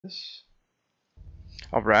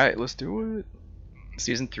All right, let's do it.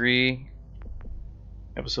 Season 3,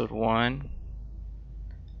 episode 1.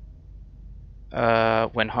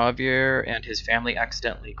 When Javier and his family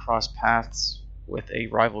accidentally cross paths with a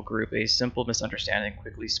rival group, a simple misunderstanding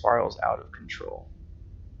quickly spirals out of control.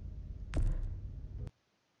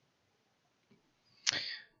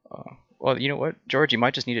 Well, you know what, George, you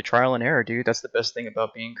might just need a trial and error, dude. That's the best thing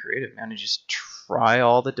about being creative, man. You just try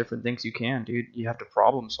all the different things you can, dude. You have to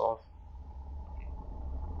problem solve.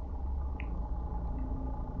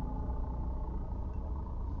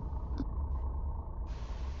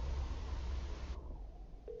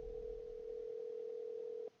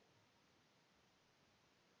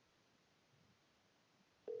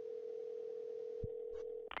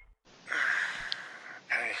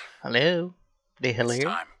 Hey. Hello? It's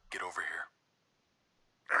time. Get over here.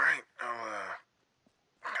 Alright,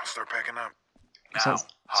 I'll start packing up. Now,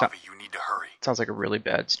 Javi, you need to hurry. Sounds like a really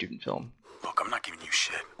bad student film. Look, I'm not giving you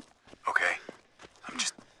shit, okay?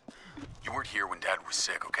 You weren't here when Dad was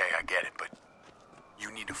sick, okay? I get it, but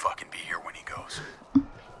you need to fucking be here when he goes.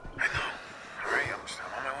 I know. Alright, I'm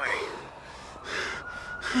on my way.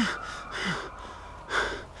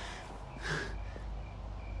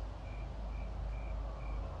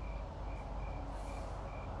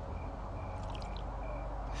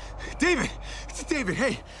 David! It's David,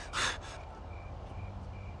 hey!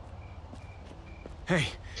 Hey.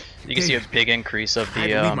 You can see a big increase of I had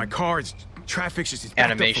to leave my car. It's traffic's just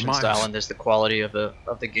animation style, and the quality of the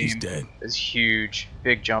game He's dead. is huge.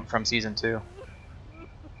 Big jump from season 2.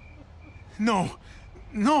 No.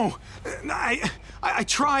 I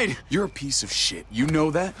tried. You're a piece of shit. You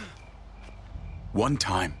know that? One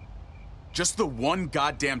time. Just the one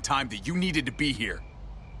goddamn time that you needed to be here.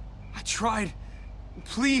 I tried.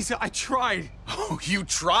 Please, I tried. Oh, you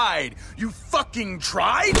tried? You fucking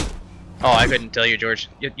tried? Oh, I couldn't tell you, George.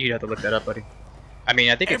 You'd have to look that up, buddy. I mean,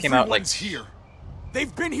 I think it came out like... Everyone's here.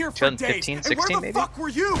 They've been here for 2015, days. 16 and where the maybe? fuck were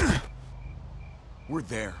you? We're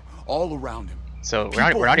there, all around him. So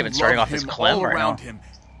we're not even starting off as Clem right now. Him.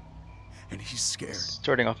 And he's scared.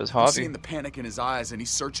 Starting off as I'm Javi. seeing the panic in his eyes, and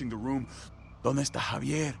he's searching the room. ¿Dónde está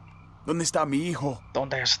Javier? ¿Dónde está mi hijo?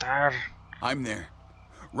 ¿Dónde está? I'm there,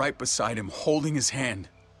 right beside him, holding his hand.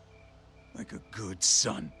 Like a good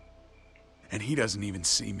son. And he doesn't even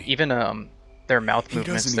see me. Even their mouth He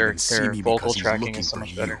movements, doesn't their even see me vocal because he's tracking looking is so for much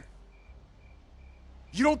you. better.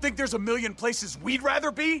 You don't think there's a million places we'd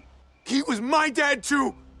rather be? He was my dad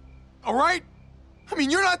too. All right? I mean,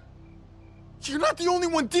 you're not the only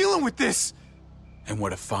one dealing with this. And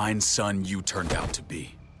what a fine son you turned out to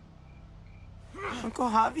be. Uncle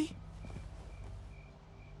Javi?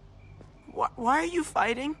 Why are you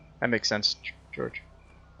fighting? That makes sense, George.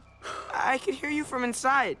 I could hear you from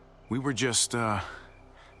inside. We were just,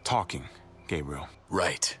 talking, Gabriel.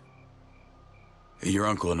 Right. Your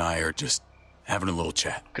uncle and I are just having a little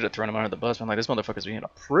chat. Could have thrown him under the bus. I'm like, this motherfucker's being a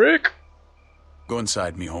prick. Go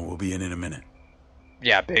inside, mijo. We'll be in a minute.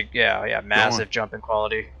 Yeah, massive jump in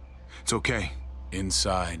quality. It's okay.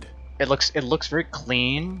 Inside. It looks very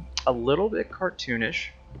clean, a little bit cartoonish,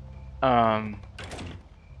 like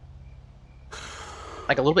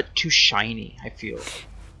a little bit too shiny. I feel.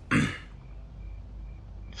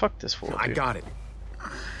 Fuck this fool. I dude. got it.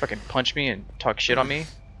 Fucking punch me and talk shit on me,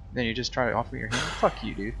 then you just try to offer me your hand. Fuck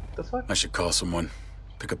you, dude. What the fuck? I should call someone.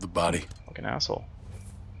 Pick up the body. Fucking asshole.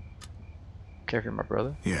 Care if you're my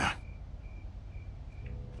brother? Yeah.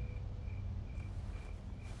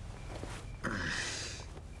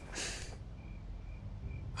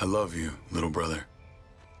 I love you, little brother.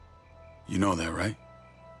 You know that, right?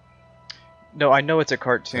 No, I know it's a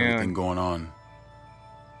Everything cartoon. going on.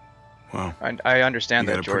 Well, I understand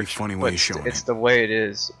you that, got a George. pretty funny way but of showing it's it. the way it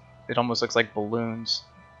is. It almost looks like balloons.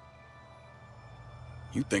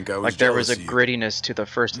 You think I was Like there was a jealous of you. grittiness to the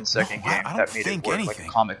first and second No, I game don't that made it think work like a anything.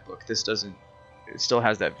 comic book. This doesn't. It still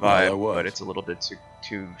has that Well, vibe, it was. but it's a little bit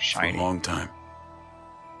too For a shiny. long time.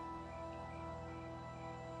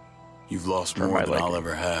 You've lost For more my than I'll liking.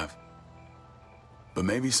 ever have. But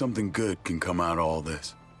maybe something good can come out of all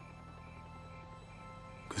this.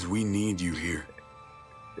 Because we need you here.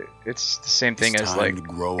 It's the same thing It's as time like to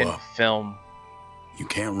grow in up. film. You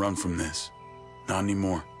can't run from this. Not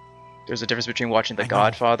anymore. There's a difference between watching The I know.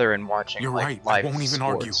 Godfather and watching You're like right. I live won't even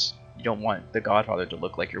argue. sports. You don't want The Godfather to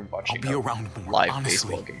look like you're I'll watching be a around more, live honestly.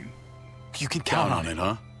 baseball game. You can Count on it,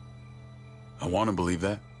 huh? I want to believe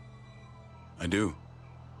that. I do.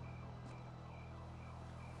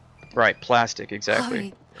 Right, plastic,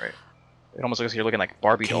 exactly. Javi. Right. It almost looks like you're looking like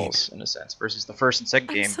Barbie Kate. dolls in a sense, versus the first and second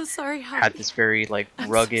I'm game so sorry, Javi. had this very like I'm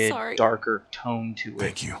so rugged, sorry. darker tone to it.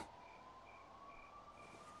 Thank you.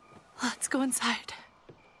 Let's go inside.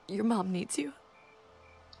 Your mom needs you.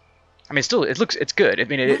 I mean, still, it's good. I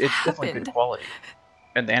mean, it's definitely happened? good quality,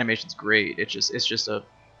 and the animation's great. It's just a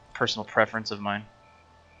personal preference of mine.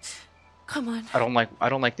 Come on. I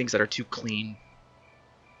don't like things that are too clean,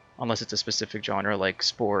 unless it's a specific genre like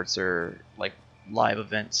sports or like live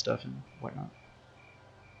event stuff and whatnot.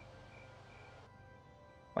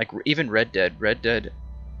 Like even Red Dead,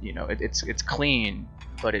 you know, it's clean,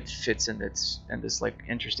 but it fits in this like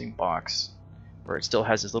interesting box where it still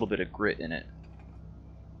has this little bit of grit in it.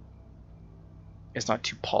 It's not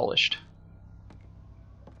too polished.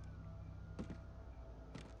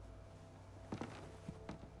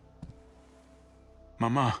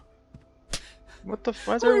 Mama. What the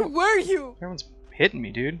fuck? Where were you? Everyone's hitting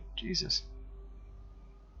me, dude. Jesus.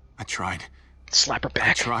 I tried. Slap her I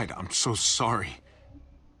back. tried. I'm so sorry.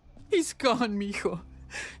 He's gone, mijo.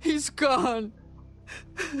 He's gone.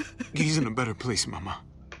 He's in a better place, Mama.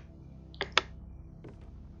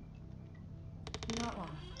 Not long.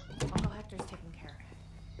 Uncle Hector's taking care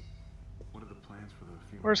of it. What are the plans for the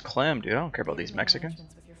funeral? Where's Clem, dude? I don't care about He these made Mexicans.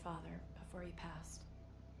 arrangements with your father before he passed.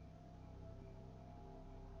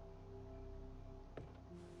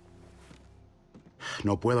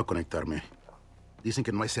 No puedo conectarme. Dicen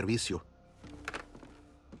que no hay servicio.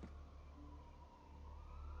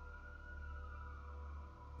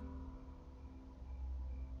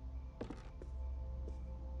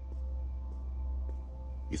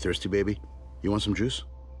 You thirsty, baby? You want some juice?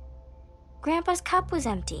 Grandpa's cup was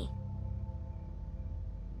empty.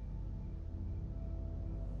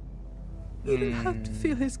 You don't have to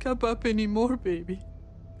fill his cup up anymore, baby.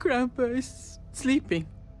 Grandpa is sleeping.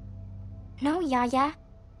 No, Yaya.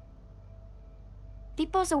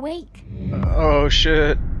 People's awake. Oh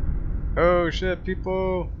shit. Oh shit,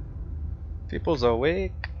 people. People's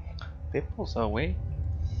awake. People's awake.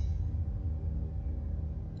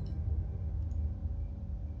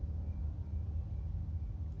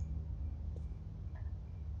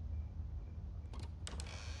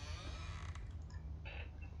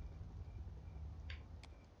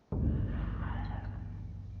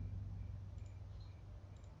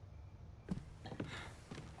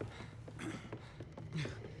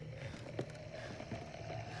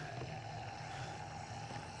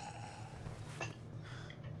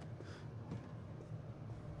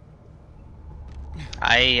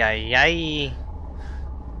 Ay, ay, ay.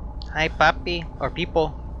 Hi, papi. Or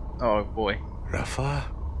people. Oh, boy. Rafa,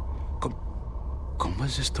 ¿cómo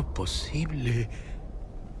es esto posible?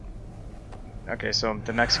 Okay, so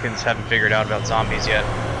the Mexicans haven't figured out about zombies yet.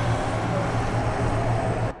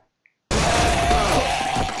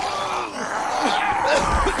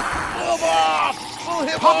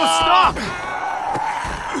 Papa, stop!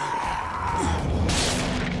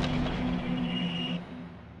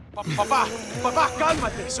 Papá,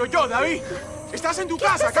 cálmate. Soy yo, David. Estás en tu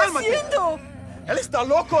casa, cálmate. ¿Qué estás haciendo? Él está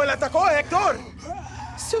loco. Él atacó a Héctor.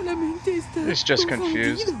 Solamente está He's just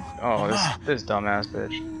confused. confundido. Oh, this dumbass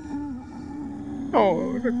bitch.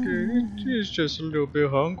 Oh, okay. He's just a little bit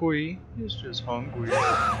hungry. He's just hungry.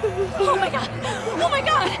 Oh my god! Oh my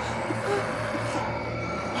god!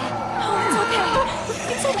 Oh, it's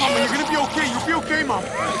okay. It's Mama, okay. you're gonna be okay. You'll be okay, Mom.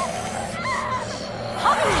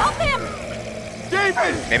 Help him!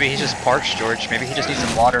 David! Maybe he's just parched, George. Maybe he just needs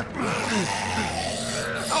some water.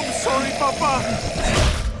 I'm sorry, Papa.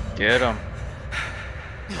 Get him.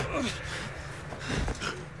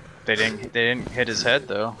 They didn't hit his head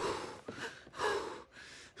though.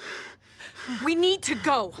 We need to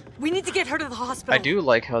go. We need to get her to the hospital. I do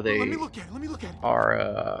like how they Let me look at it.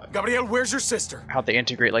 are Gabriel, where's your sister? how they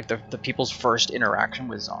integrate like the people's first interaction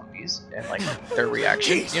with zombies and like their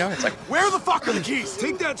reaction. Keys. You know, it's like Where the fuck are the keys?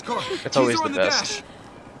 Take Dad's car. It's always Keys are the on best. dash.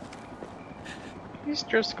 he's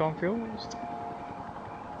just confused.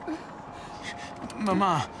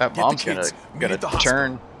 Mama, That get the mom's kids. gonna Meet at the hospital.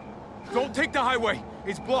 turn. Don't take the highway.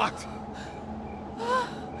 It's blocked.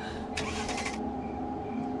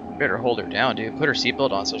 Better hold her down, dude. Put her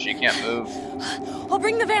seatbelt on so she can't move. I'll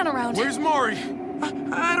bring the van around. Where's Mari?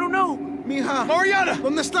 I don't know. Mija, Mariana!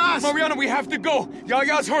 ¿dónde estás? Mariana, we have to go.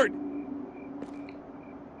 Yaya's hurt.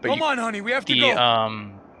 But Come on, honey, we have to the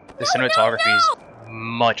go. the cinematography is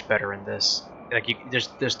much better in this. Like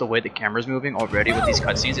there's the way the camera's moving already with these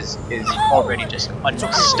cutscenes is already just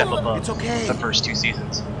a step above the first two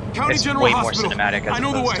seasons. County It's General way more Hospital. cinematic as I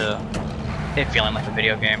know the opposed way. to it feeling like a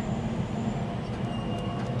video game.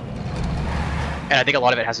 And I think a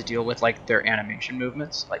lot of it has to deal with like their animation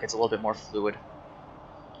movements. Like it's a little bit more fluid.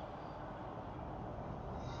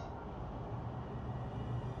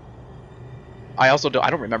 I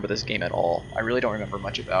don't remember this game at all. I really don't remember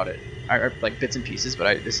much about it. I like bits and pieces,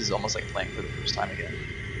 but this is almost like playing for the first time again.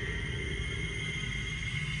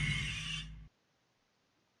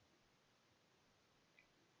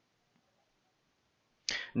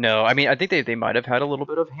 No, I mean, I think they might have had a little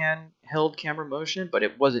bit of handheld camera motion, but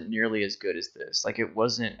it wasn't nearly as good as this. Like, it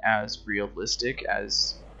wasn't as realistic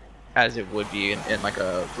as it would be in like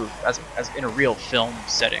as in a real film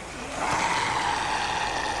setting.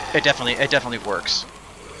 It definitely works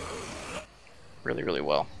really, really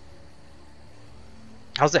well.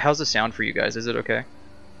 How's the sound for you guys? Is it okay?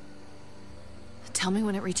 Tell me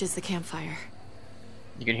when it reaches the campfire.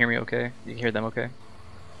 You can hear me okay? You can hear them okay?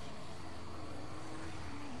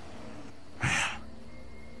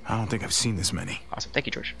 I don't think I've seen this many. Awesome. Thank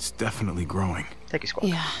you, George. It's definitely growing. Thank you, Squawk.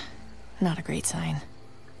 Yeah, not a great sign.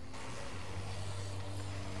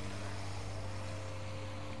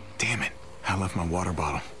 Damn it. I left my water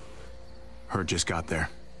bottle. Herd just got there.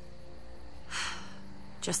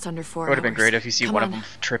 Just under 4 hours. It would have been great if you see Come one on. of them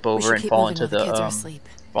trip We over should and keep fall moving into while the kids are the asleep.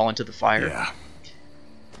 fall into the fire. Yeah.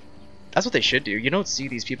 That's what they should do. You don't see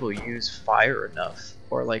these people use fire enough,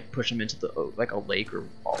 or like push them into the like a lake or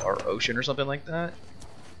ocean or something like that.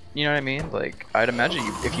 You know what I mean? Like, I'd imagine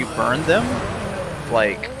if you burn them,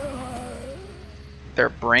 like their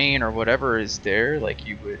brain or whatever is there, like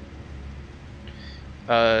you would.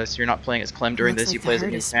 So you're not playing as Clem during Looks this. like You the play as a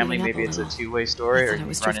herd new is family. speeding up Maybe a it's a little. two-way story, I or thought you it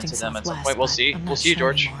was run drifting into them at some southwest, point. We'll but see. I'm We'll not see, sure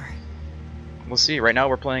George. anymore. We'll see. Right now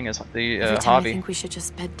we're playing as the Every time I Javi. think we should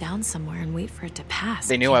just bed down somewhere and wait for it to pass.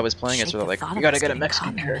 They knew I was playing it, so they're like, "We gotta get a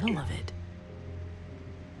Mexican character." Of it.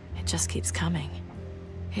 It just keeps coming.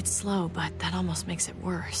 It's slow, but that almost makes it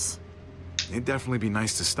worse. It'd definitely be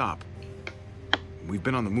nice to stop. We've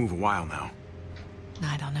been on the move a while now.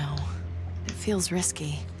 I don't know. It feels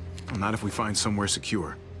risky. Well, not if we find somewhere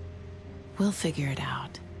secure. We'll figure it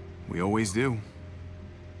out. We always do.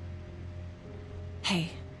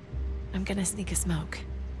 Hey, I'm gonna sneak a smoke.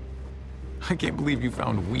 I can't believe you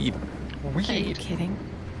found weed. Are you kidding?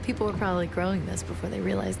 People were probably growing this before they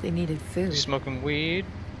realized they needed food. Smoking weed.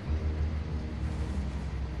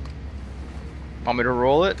 Want me to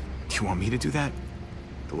roll it? Do you want me to do that?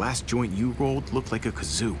 The last joint you rolled looked like a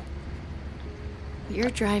kazoo. You're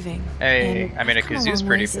driving. Hey, and I mean, a I've come kazoo's long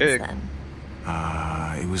pretty way since big. then.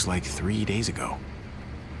 It was like 3 days ago.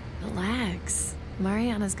 Relax.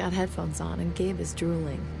 Mariana's got headphones on and Gabe is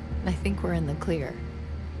drooling. I think we're in the clear.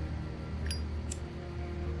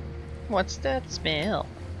 What's that smell?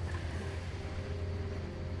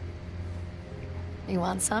 You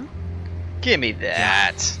want some? Give me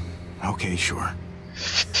that. Okay, sure.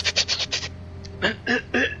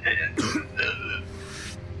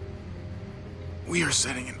 We are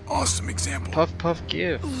setting an awesome example. Puff, puff,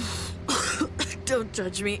 give. Don't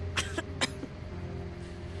judge me.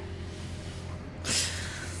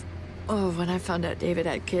 Oh, when I found out David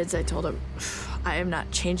had kids, I told him, I am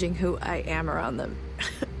not changing who I am around them.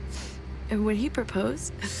 And when he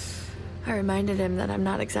proposed, I reminded him that I'm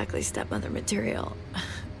not exactly stepmother material.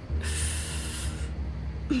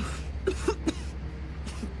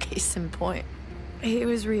 Case in point. He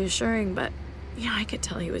was reassuring, but yeah, I could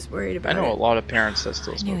tell he was worried about I it. know a lot of parents that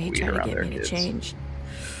still I knew smoke he'd weed try to around get their me to kids. change.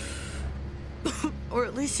 Or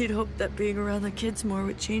at least he'd hoped that being around the kids more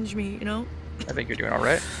would change me, you know? I think you're doing all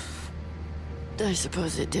right. I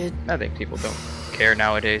suppose it did. I think people don't care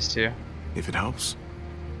nowadays too. If it helps.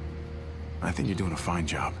 I think you're doing a fine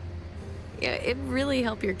job. Yeah, it'd really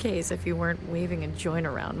help your case if you weren't waving a joint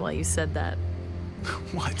around while you said that.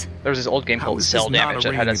 What? There was this old game How called is Cell this not Damage a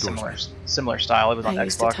that had a ringing similar endorsement? style. It was on I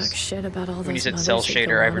used to talk Xbox. shit about all those When you said mothers Cell who go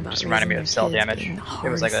Shader, on it about just reminded me raising of Cell their kids Damage. being the It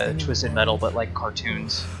was like hardest a thing in Twisted the Metal, world. but like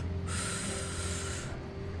cartoons.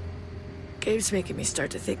 Gabe's making me start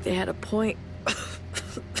to think they had a point.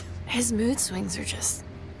 His mood swings are just...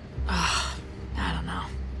 I don't know.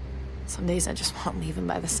 Some days I just want to leave him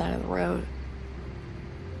by the side of the road.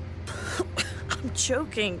 I'm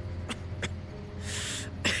choking.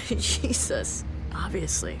 Jesus.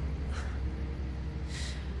 Obviously.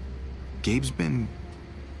 Gabe's been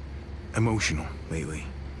emotional lately.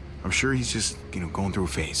 I'm sure he's just, going through a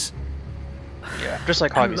phase. Yeah, just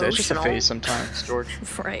like Javi said, it's just a Emotional. phase sometimes, George.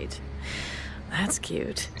 Right. That's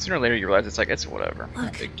cute. Sooner or later you realize it's whatever. Not a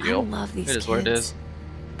Look, big deal. I love these It is kids, what it is.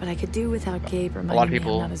 but I could do without Gabe reminding A lot of me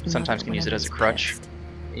people I'm not his sometimes mother can use it whenever as a he's crutch. pissed.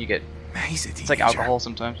 You get He's a it's like teenager. alcohol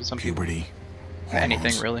sometimes with some people. Puberty. Anything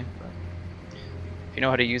hormones. really. But if you know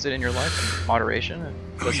how to use it in your life in moderation, it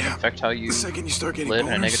doesn't affect how you The second you start getting live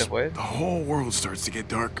in a boners, negative way. the whole world starts to get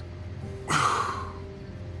dark.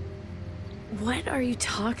 What are you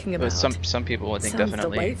talking about? But some people I think Sounds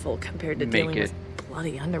definitely delightful compared to make dealing it with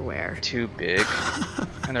bloody underwear. too big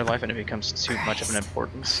in their life and it becomes too much of an Christ.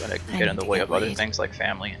 importance and it I can get in need the to way get of other laid. things like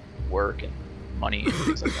family and work and money and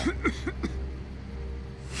things like that.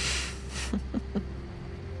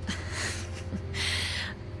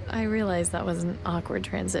 I realize that was an awkward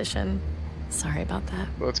transition. Sorry about that.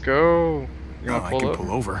 Let's go. You want I to can pull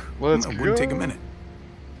pull over? over. Let's It go. wouldn't take a minute.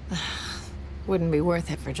 Wouldn't be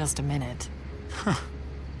worth it for just a minute.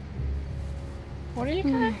 What are you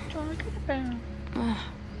guys talking about?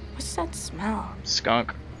 What's that smell?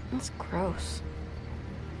 Skunk. That's gross.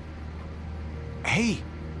 Hey,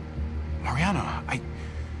 Mariana, I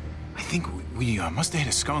think we must have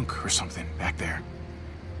hit a skunk or something back there.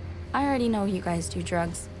 I already know you guys do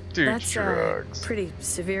drugs. Dude, That's drugs. a pretty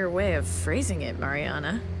severe way of phrasing it,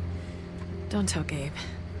 Mariana. Don't tell Gabe.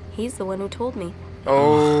 He's the one who told me.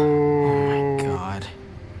 Oh. God.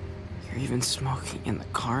 You're even smoking in the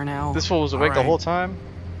car now? This fool was awake the Alright. whole time?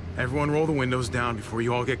 Everyone roll the windows down before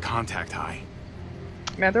you all get contact high.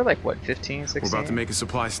 Man, they're like, what, 15, 16? We're about to make a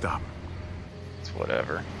supply stop. It's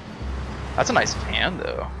whatever. That's a nice fan,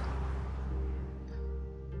 though.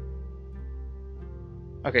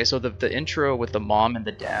 Okay, so the intro with the mom and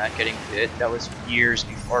the dad getting bit, that was years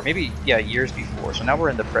before. Or maybe, yeah, years before. So now we're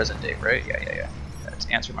in the present day, right? Yeah. Let's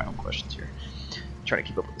answer my own questions here. Try to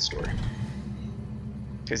keep up with the story.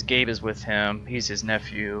 Because Gabe is with him. He's his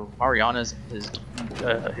nephew. Mariana's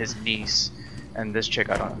his niece. And this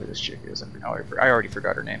chick, I don't know who this chick is. I already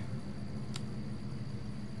forgot her name.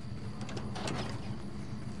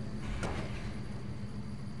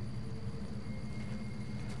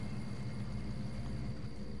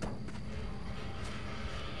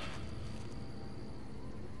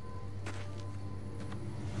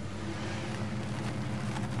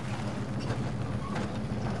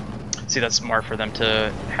 See, that's smart for them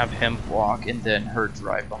to have him walk and then her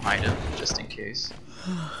drive behind him, just in case.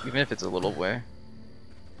 Even if it's a little way.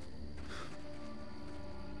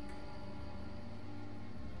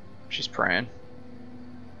 She's praying.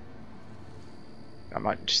 I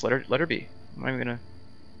might just let her be. I'm not even gonna.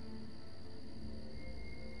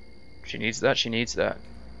 She needs that. She needs that.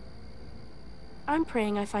 I'm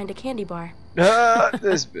praying I find a candy bar.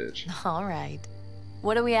 This bitch. All right.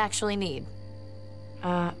 What do we actually need?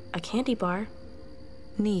 A candy bar.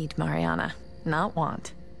 Need, Mariana, not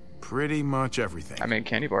want. Pretty much everything. I mean,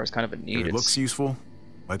 candy bar is kind of a If need. it looks It's useful,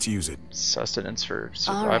 let's use it. sustenance for All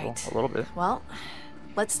survival, right. a little bit. Well,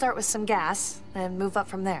 let's start with some gas and move up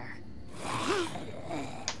from there.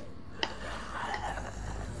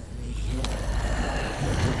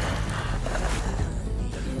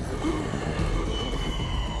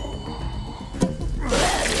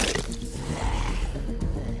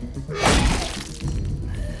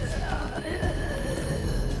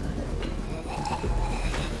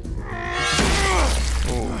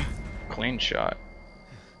 Clean shot.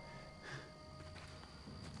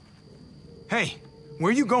 Hey, where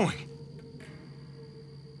are you going?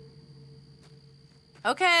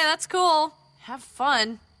 Okay, that's cool. Have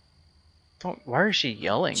fun. Don't. Why is she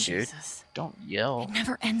yelling, dude? Jesus. Don't yell. It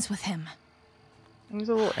never ends with him. He's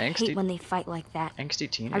a little I hate angsty, when they fight like that. angsty I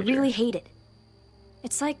teenager. really hate it.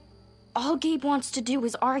 It's like all Gabe wants to do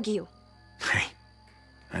is argue. Hey,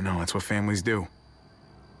 I know, that's what families do.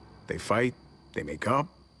 They fight, they make up,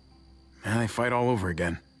 and they fight all over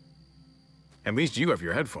again. At least you have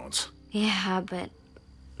your headphones. Yeah, but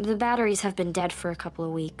the batteries have been dead for a couple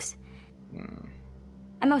of weeks.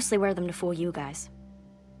 I mostly wear them to fool you guys.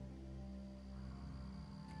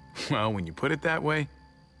 Well, when you put it that way,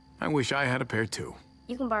 I wish I had a pair too.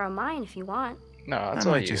 You can borrow mine if you want. No, that's I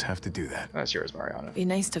all might you. just have to do that. That's yours, Mariana. Be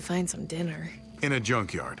nice to find some dinner. In a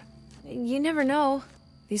junkyard. You never know.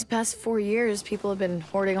 These past 4 years, people have been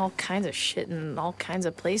hoarding all kinds of shit in all kinds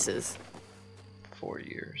of places. 4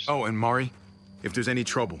 years. Oh, and Mari, if there's any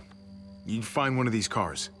trouble, you find one of these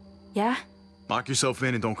cars. Yeah? Lock yourself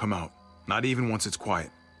in and don't come out. Not even once it's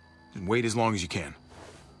quiet. Just wait as long as you can.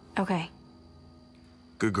 Okay.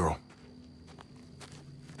 Good girl.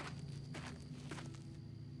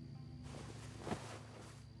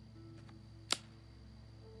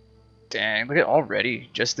 Dang, look at already.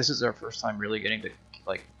 Just this is our first time really getting to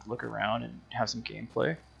like look around and have some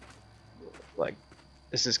gameplay. Like,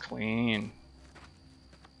 this is clean.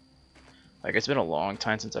 Like, it's been a long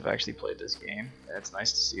time since I've actually played this game, and it's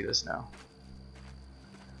nice to see this now.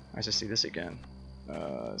 Nice to see this again.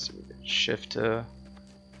 So we can shift to.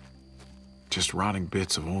 Just rotting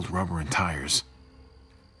bits of old rubber and tires.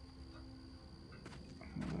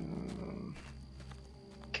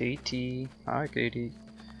 KT. Hi, KT.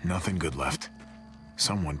 Nothing good left.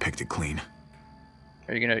 Someone picked it clean.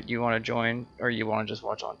 Are you want to join, or you want to just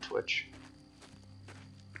watch on Twitch?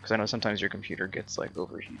 Because I know sometimes your computer gets like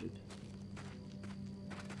overheated.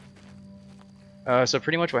 So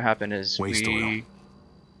pretty much what happened is Waste oil.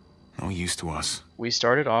 No use to us. we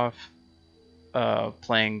started off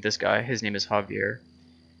playing this guy. His name is Javier,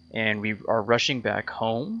 and we are rushing back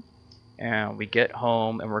home. And we get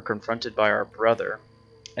home and we're confronted by our brother.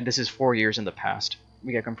 And this is 4 years in the past.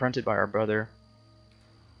 We get confronted by our brother.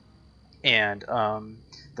 And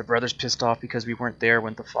the brother's pissed off because we weren't there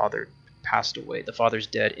when the father passed away. The father's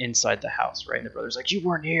dead inside the house, right? And the brother's like, you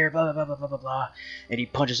weren't here, blah, blah, blah, blah, blah, blah. And he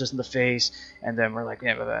punches us in the face. And then we're like,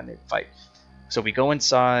 yeah, blah, blah, and they fight. So we go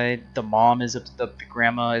inside. The mom is, the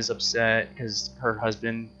grandma is upset because her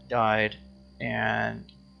husband died. And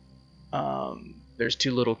there's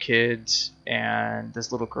 2 little kids. And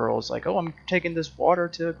this little girl's like, oh, I'm taking this water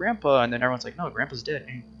to grandpa. And then everyone's like, no, grandpa's dead.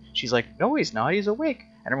 And she's like, no, he's not. He's awake.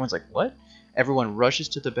 And everyone's like, what? Everyone rushes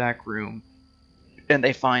to the back room. And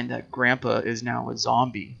they find that grandpa is now a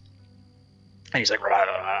zombie. And he's like, rah, rah,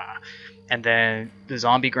 rah. And then the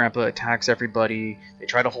zombie grandpa attacks everybody. They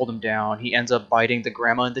try to hold him down. He ends up biting the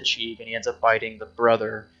grandma in the cheek, and he ends up biting the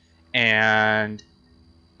brother. And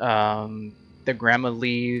the grandma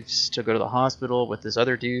leaves to go to the hospital with this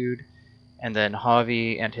other dude. And then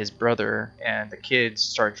Javi and his brother and the kids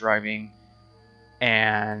start driving.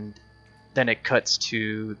 And then it cuts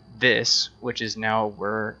to this, which is now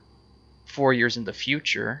we're 4 years in the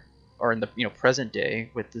future, or in the present day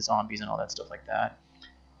with the zombies and all that stuff like that.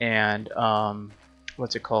 And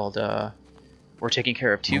what's it called? We're taking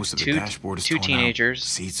care of two teenagers.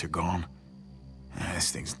 Seats are gone.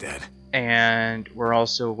 This thing's dead. And we're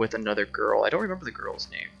also with another girl. I don't remember the girl's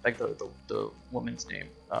name, like the woman's name.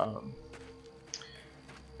 But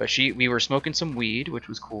we were smoking some weed, which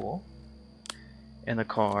was cool. In the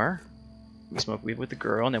car, we smoked weed with the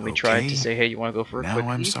girl, and then we tried to say, "Hey, you want to go for a quick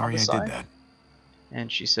I'm week sorry on the I side?" did that.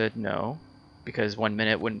 And she said no, because 1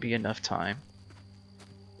 minute wouldn't be enough time,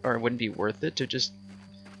 or it wouldn't be worth it to just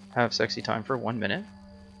have sexy time for 1 minute.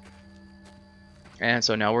 And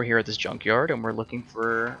so now we're here at this junkyard, and we're looking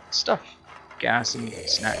for stuff, gas and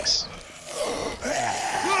snacks.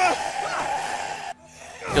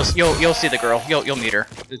 You'll see the girl. You'll meet her.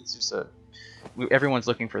 It's just everyone's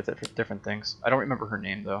looking for different things. I don't remember her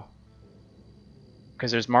name though.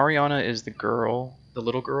 Because there's Mariana is the girl, the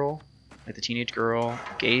little girl, like the teenage girl.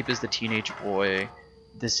 Gabe is the teenage boy.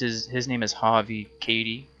 His name is Javi.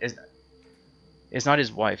 Katie is not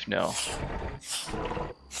his wife. No.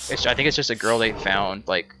 I think it's just a girl they found,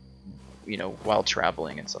 like, while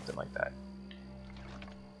traveling and something like that.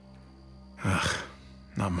 Ugh,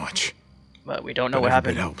 not much. But we don't know what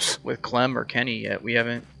happened with Clem or Kenny yet. We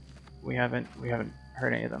haven't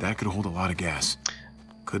heard any of them. That could hold a lot of gas.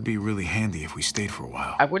 Could be really handy if we stayed for a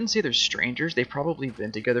while. I wouldn't say they're strangers. They've probably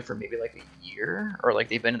been together for maybe like a year, or like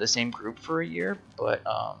they've been in the same group for a year. But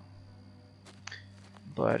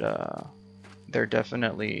they're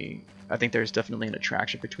definitely. I think there's definitely an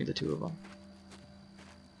attraction between the two of them.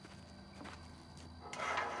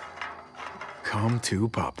 Come to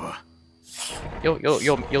Papa.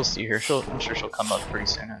 You'll see her. I'm sure she'll come up pretty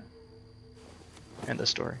soon in the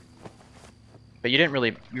story. But you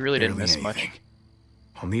really didn't miss much.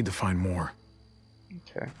 I'll need to find more.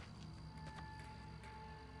 Okay.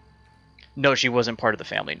 No, she wasn't part of the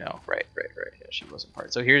family. No, right. Yeah, she wasn't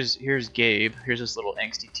part. So here's Gabe. Here's this little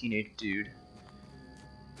angsty teenage dude.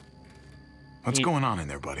 What's going on in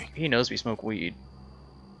there, buddy? He knows we smoke weed.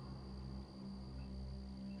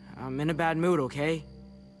 I'm in a bad mood, okay?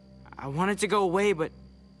 I want it to go away, but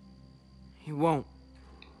he won't.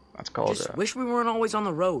 That's called Just wish we weren't always on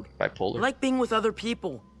the road. Bipolar. I like being with other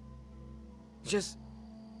people.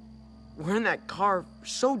 We're in that car for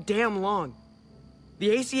so damn long.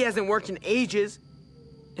 The AC hasn't worked in ages,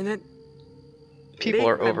 and then people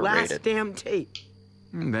are overrated. Last damn tape.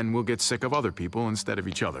 And then we'll get sick of other people instead of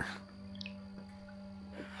each other.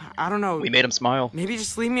 I don't know. We made him smile. Maybe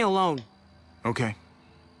just leave me alone. Okay.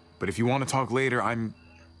 But if you want to talk later, I'm...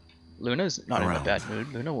 Luna's not around. in a bad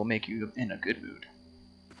mood. Luna will make you in a good mood.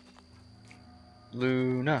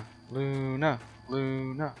 Luna.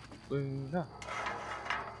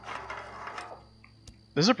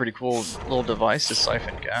 This is a pretty cool little device to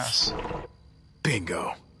siphon gas.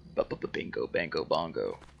 Bingo. Bingo, bango,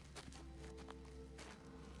 bongo.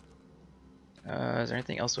 Is there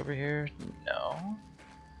anything else over here? No.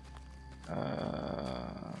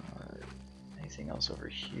 Anything else over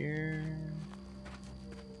here?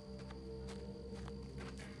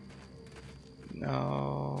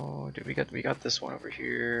 No. Dude, we got this one over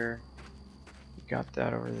here. We got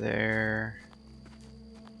that over there.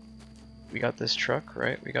 We got this truck,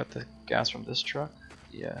 right? We got the gas from this truck.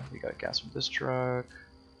 Yeah, we got gas from this truck.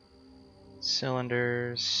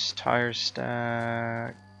 Cylinders, tire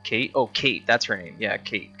stack. Kate? Oh, Kate, that's her name. Yeah,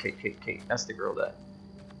 Kate. That's the girl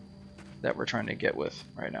that we're trying to get with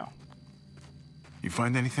right now. You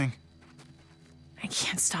find anything? I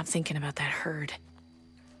can't stop thinking about that herd.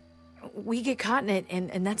 We get caught in it,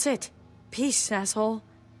 and that's it. Peace, asshole.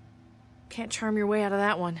 Can't charm your way out of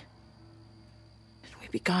that one.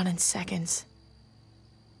 We'd be gone in seconds.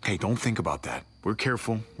 Hey, don't think about that. We're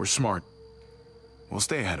careful, we're smart. We'll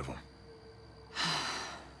stay ahead of them.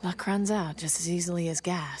 Luck runs out just as easily as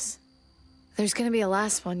gas. There's gonna be a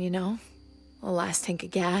last one, you know? A last tank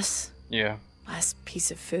of gas. Yeah. Last piece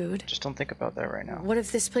of food. Just don't think about that right now. What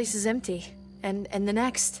if this place is empty? And the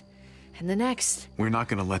next? And the next? We're not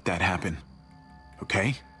gonna let that happen.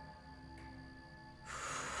 Okay?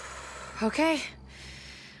 Okay.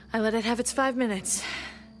 I let it have its 5 minutes.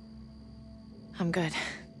 I'm good.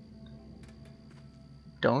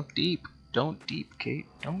 Don't deep. Don't deep, Kate.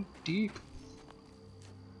 Don't deep.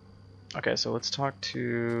 Okay, so let's talk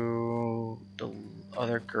to the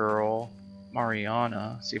other girl,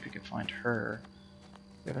 Mariana. See if we can find her.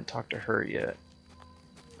 We haven't talked to her yet.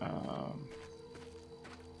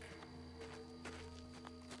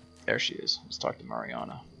 There she is. Let's talk to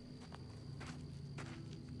Mariana.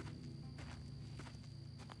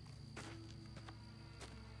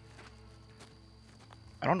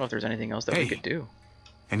 I don't know if there's anything else that we could do.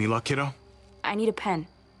 Any luck, kiddo? I need a pen.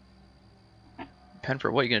 Pen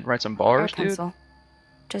for what? You gonna write some Or a bars, dude? pencil.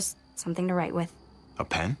 Just something to write with. A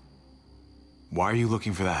pen? Why are you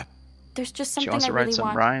looking for that? There's just She something wants I to write really some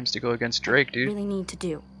want. rhymes to go against Drake, dude. Really need to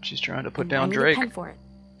do. She's trying to put And down I need Drake. a pen for it.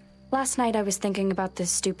 Last night I was thinking about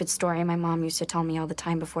this stupid story my mom used to tell me all the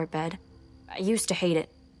time before bed. I used to hate it.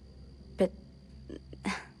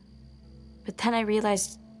 But then I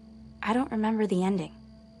realized I don't remember the ending.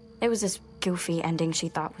 It was this goofy ending she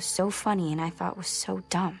thought was so funny and I thought was so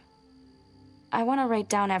dumb. I want to write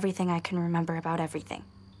down everything I can remember about everything.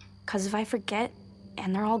 'Cause if I forget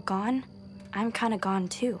and they're all gone, I'm kind of gone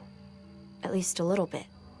too. At least a little bit.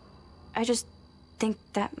 I just think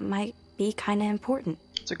that might be kind of important.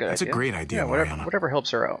 It's a good That's idea. a great idea, Yeah, whatever, Mariana. whatever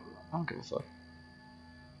helps her out. I don't give a fuck.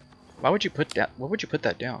 Why would you put that? What would you put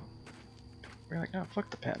that down? We're like, no, fuck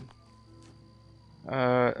the pen.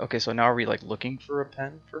 Okay, so now are we like looking for a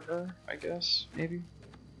pen for her? I guess maybe.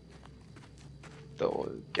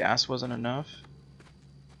 Though gas wasn't enough.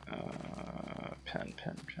 Pen.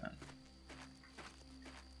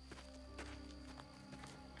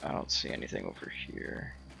 I don't see anything over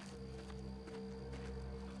here.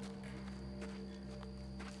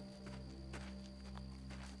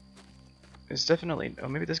 It's definitely. Oh,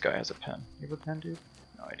 maybe this guy has a pen. You have a pen, dude?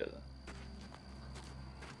 No, he doesn't.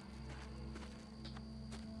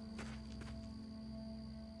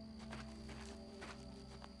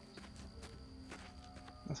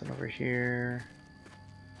 Nothing over here.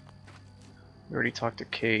 We already talked to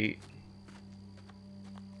Kate.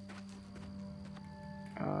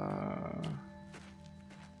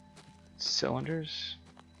 Cylinders?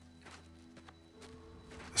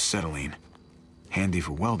 Acetylene. Handy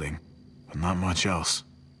for welding, but not much else.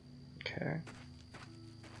 Okay.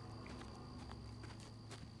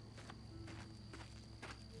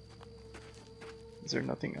 Is there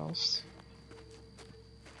nothing else?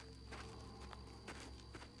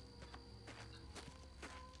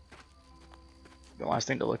 The last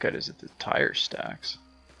thing to look at is the tire stacks.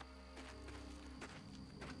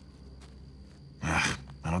 Ugh,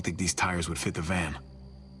 I don't think these tires would fit the van.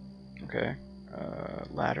 Okay.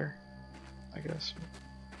 Ladder, I guess.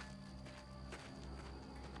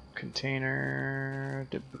 Container,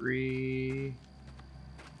 debris.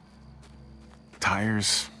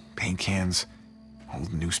 Tires, paint cans,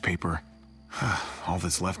 old newspaper. All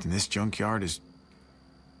that's left in this junkyard is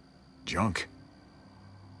junk.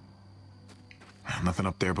 Nothing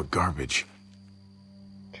up there but garbage.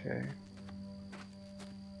 Okay.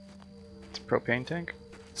 It's a propane tank?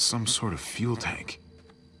 Some sort of fuel tank.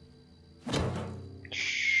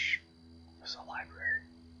 Shh. There's a library.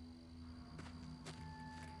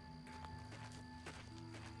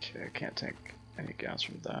 Okay, I can't take any gas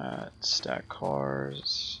from that. Stack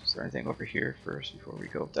cars. Is there anything over here first before we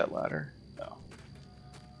go up that ladder? No.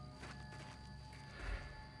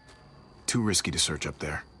 Too risky to search up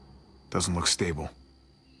there. Doesn't look stable.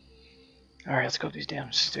 Alright, let's go up these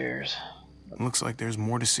damn stairs. Looks like there's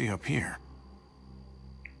more to see up here.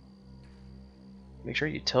 Make sure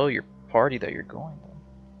you tell your party that you're going though.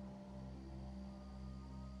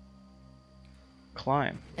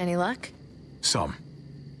 Climb. Any luck? Some.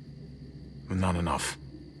 But not enough.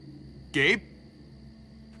 Gabe?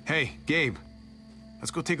 Hey, Gabe.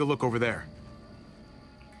 Let's go take a look over there.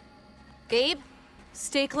 Gabe,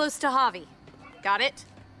 stay close to Javi. Got it?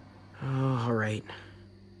 Oh, all right.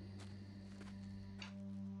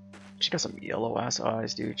 She got some yellow ass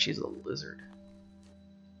eyes, dude. She's a lizard.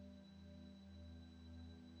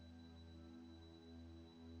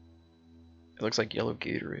 It looks like yellow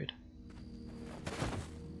Gatorade.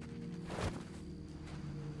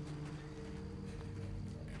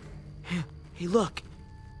 Hey, look.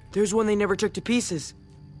 There's one they never took to pieces.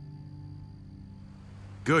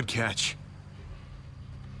 Good catch.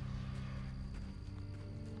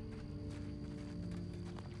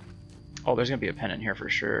 Oh, there's gonna be a pen in here for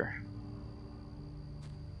sure.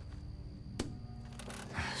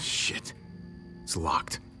 Shit. It's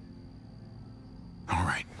locked. All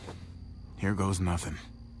right. Here goes nothing.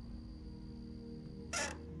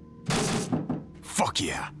 Fuck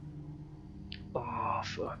yeah. Oh,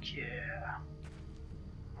 fuck yeah.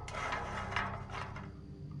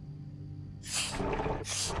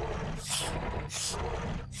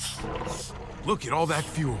 Look at all that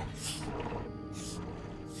fuel.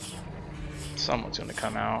 Someone's gonna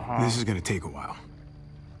come out, huh? This is gonna take a while.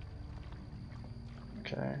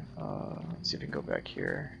 Okay, let's see if we can go back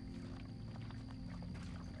here.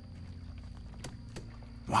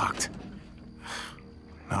 Locked.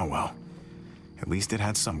 Oh well. At least it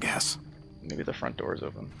had some gas. Maybe the front door is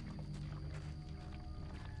open.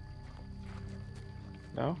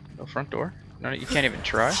 No? No front door? No, you can't even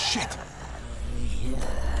try? Shit!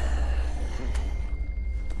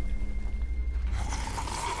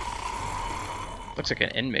 Looks like an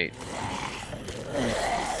inmate.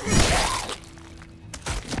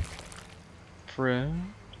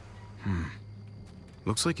 Friend?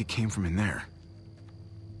 Looks like it came from in there.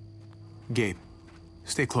 Gabe,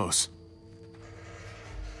 stay close.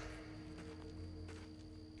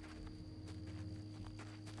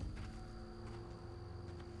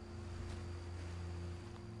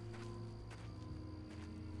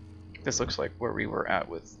 This looks like where we were at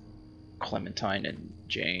with Clementine and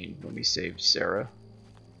Jane when we saved Sarah.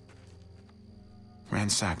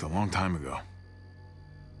 Ransacked a long time ago.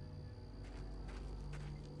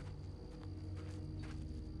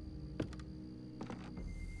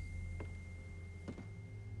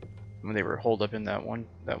 When they were holed up in that one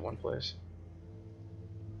place.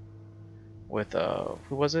 With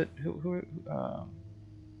who was it? Who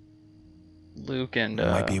Luke and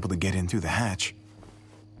Might be able to get in through the hatch.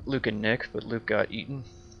 Luke and Nick, but Luke got eaten.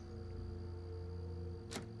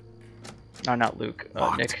 No, not Luke.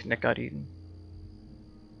 Nick got eaten.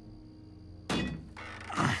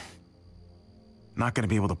 Not gonna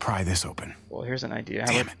be able to pry this open. Well, here's an idea. How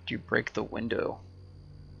Damn about you break the window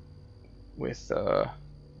with your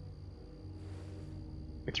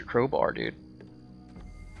crowbar, dude?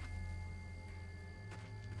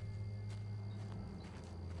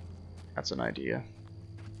 That's an idea.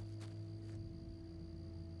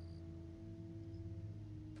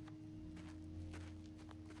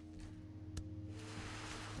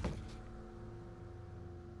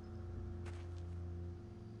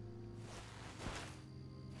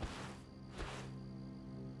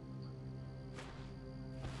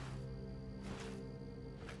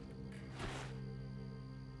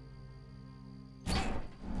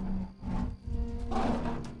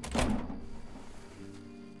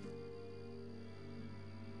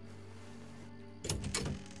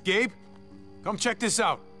 Gabe, come check this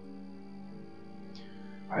out.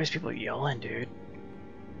 Why are these people yelling, dude?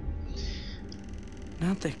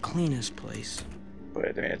 Not the cleanest place.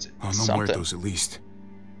 But I mean, it's Oh, no something. muertos at least.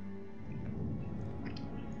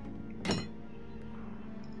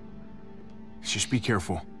 Just be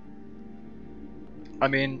careful. I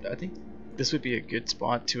mean, I think this would be a good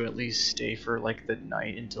spot to at least stay for like the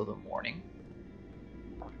night until the morning.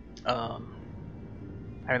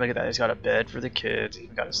 I mean, look at that. He's got a bed for the kids.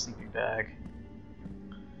 He's got a sleeping bag.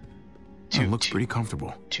 It looks pretty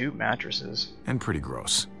comfortable. 2 mattresses. And pretty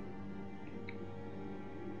gross.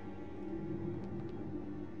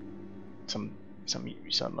 Some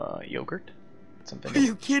yogurt. Some Are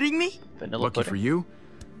you kidding me? vanilla Lucky pudding. for you,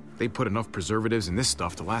 they put enough preservatives in this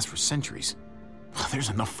stuff to last for centuries. There's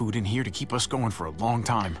enough food in here to keep us going for a long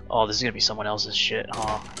time. Oh, this is gonna be someone else's shit,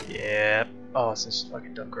 huh? Yep. Oh, it's this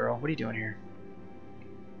fucking dumb girl. What are you doing here?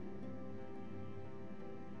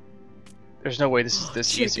 There's no way this is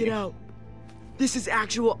this Check easy. it out. This is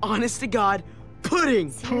actual honest-to-God pudding.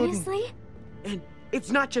 Seriously? And it's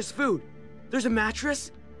not just food. There's a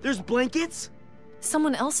mattress. There's blankets.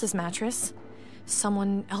 Someone else's mattress.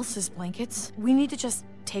 Someone else's blankets. We need to just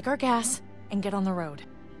take our gas and get on the road.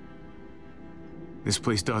 This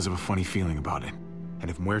place does have a funny feeling about it. And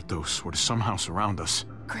if muertos were to somehow surround us...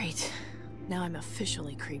 Great. Now I'm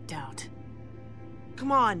officially creeped out.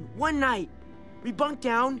 Come on, one night. We bunk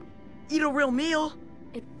down, eat a real meal.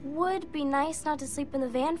 It would be nice not to sleep in the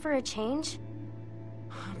van for a change.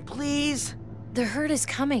 Please. The herd is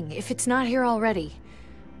coming, if it's not here already.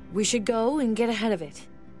 We should go and get ahead of it,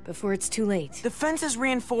 before it's too late. The fence is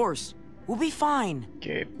reinforced. We'll be fine.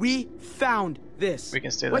 Gabe, We found this. we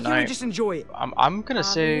can stay the Why can't we night. just enjoy it? I'm gonna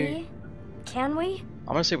say Javi? Can we?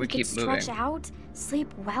 I'm gonna say we could keep moving. stretch out,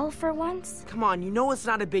 sleep well for once. Come on, you know it's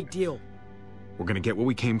not a big deal. We're gonna get what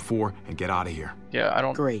we came for and get out of here. Yeah, I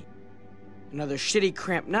don't. Great. Another shitty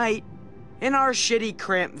cramped night in our shitty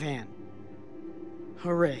cramped van.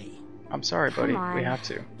 Hooray. I'm sorry, buddy. Come on. We have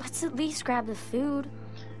to. Let's at least grab the food.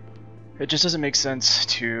 It just doesn't make sense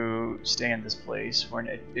to stay in this place when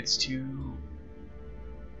it's too.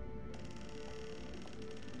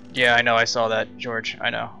 Yeah, I know. I saw that, George. I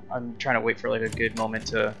know. I'm trying to wait for like a good moment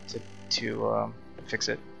to fix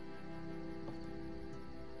it.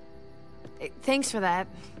 Hey, thanks for that.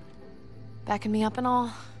 Backing me up and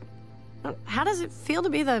all. How does it feel to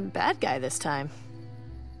be the bad guy this time?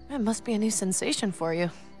 It must be a new sensation for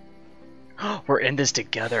you. We're in this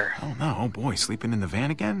together. Oh no, oh boy, sleeping in the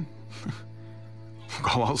van again?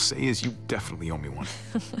 All I'll say is you definitely owe me one.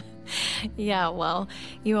 Yeah, well,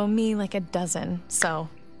 you owe me like a dozen, so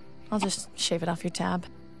I'll just shave it off your tab.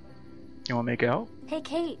 You wanna make out? Hey,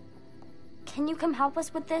 Kate. Can you come help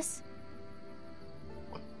us with this?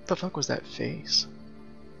 What the fuck was that face?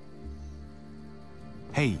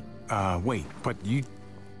 Hey, wait, but you...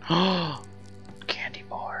 Candy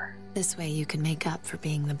bar. This way you can make up for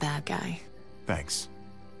being the bad guy. Thanks.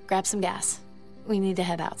 Grab some gas. We need to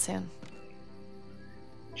head out soon.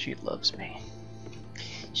 She loves me.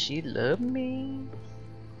 She loves me.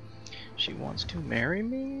 She wants to marry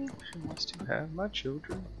me. She wants to have my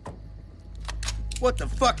children. What the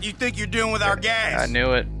fuck you think you're doing with our gas? I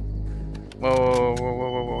knew it. Whoa, whoa, whoa,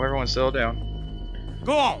 whoa, whoa, whoa. Everyone settle down.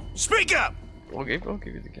 Go on, speak up! I'll give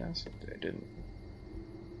you the gas. I didn't.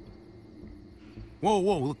 Whoa,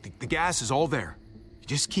 whoa, look, the gas is all there.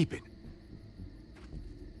 Just keep it.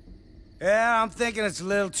 Yeah, I'm thinking it's a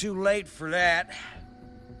little too late for that.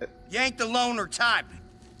 You ain't the loner type.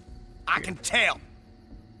 I can tell.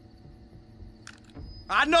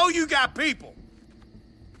 I know you got people.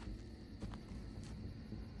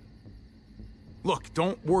 Look,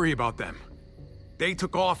 don't worry about them. They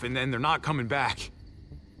took off and then they're not coming back.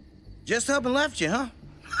 Just up and left you, huh?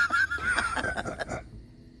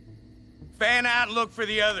 Fan out and look for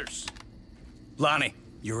the others. Lonnie,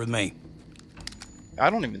 you're with me. I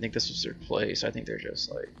don't even think this was their place. I think they're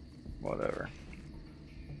just like, whatever.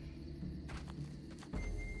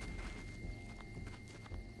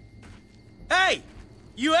 Hey,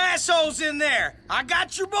 you assholes in there. I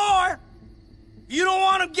got your boy. You don't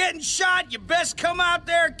want him getting shot, you best come out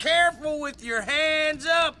there careful with your hands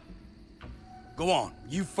up. Go on,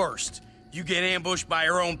 you first. You get ambushed by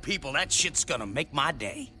your own people, that shit's gonna make my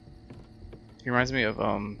day. He reminds me of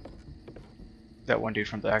that one dude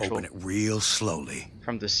from the actual. Open it real slowly.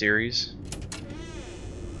 From the series.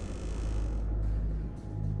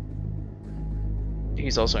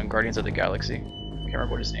 He's also in Guardians of the Galaxy. Can't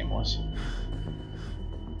remember what his name was.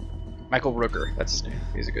 Michael Rooker, that's his name.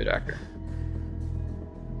 He's a good actor.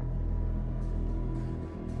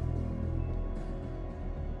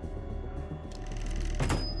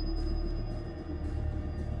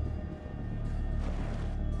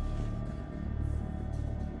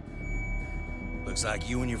 Looks like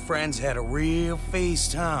you and your friends had a real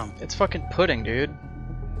feast, huh? It's fucking pudding, dude.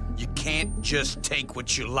 You can't just take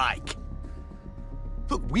what you like.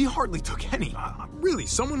 Look, we hardly took any. Really,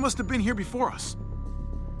 someone must have been here before us.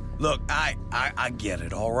 Look, I get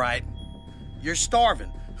it, all right? You're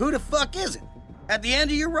starving. Who the fuck is it? At the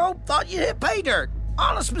end of your rope, thought you hit pay dirt.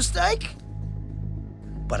 Honest mistake.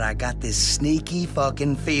 But I got this sneaky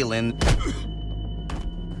fucking feeling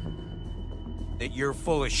that you're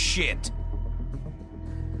full of shit.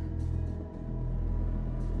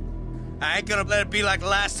 I ain't gonna let it be like the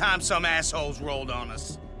last time some assholes rolled on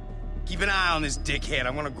us. Keep an eye on this dickhead.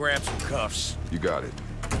 I'm gonna grab some cuffs. You got it.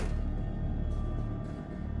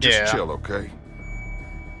 Just chill, okay?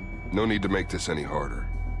 No need to make this any harder.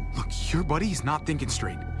 Look, your buddy's not thinking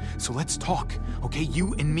straight. So let's talk, okay?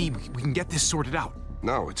 You and me, we can get this sorted out.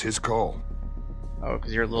 No, it's his call. Oh,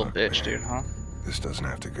 because you're a little bitch, dude, huh? This doesn't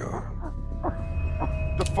have to go.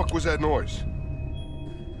 The fuck was that noise?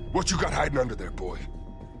 What you got hiding under there, boy?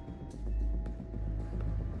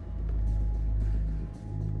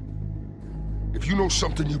 If you know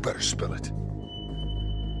something, you better spill it.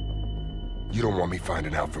 You don't want me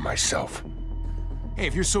finding out for myself. Hey,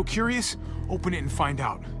 if you're so curious, open it and find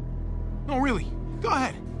out. No, really, go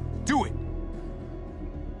ahead. Do it.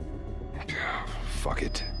 Fuck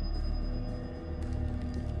it.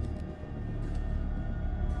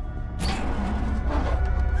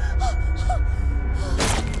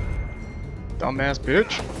 Dumbass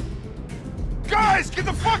bitch. Guys, get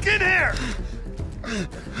the fuck in here!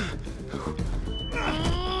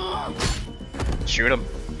 Shoot him.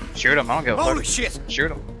 Shoot him. I don't give a fuck. Holy shit!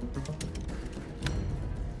 Shoot him.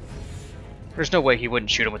 There's no way he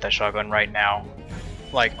wouldn't shoot him with that shotgun right now.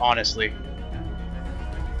 Like, honestly.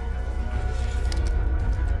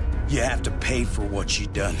 You have to pay for what you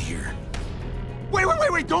done here.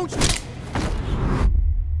 Wait, don't you?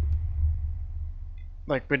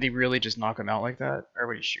 Like, would he really just knock him out like that? Or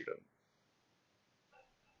would he shoot him?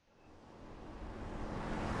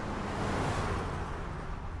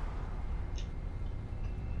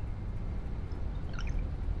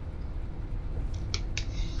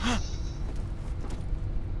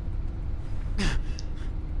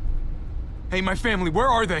 Hey, my family, where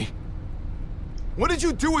are they? What did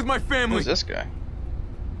you do with my family? Who's this guy?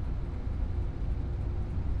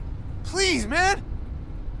 Please, man!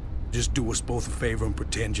 Just do us both a favor and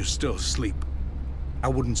pretend you're still asleep. I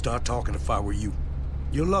wouldn't start talking if I were you.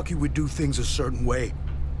 You're lucky we do things a certain way.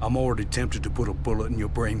 I'm already tempted to put a bullet in your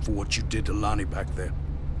brain for what you did to Lonnie back there.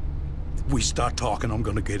 If we start talking, I'm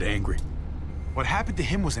gonna get angry. What happened to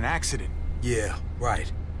him was an accident. Yeah,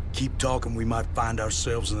 right. Keep talking, we might find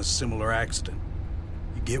ourselves in a similar accident.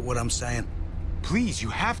 You get what I'm saying? Please, you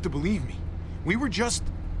have to believe me. We were just...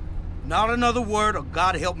 Not another word, or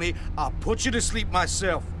God help me, I'll put you to sleep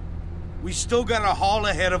myself. We still got a haul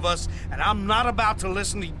ahead of us, and I'm not about to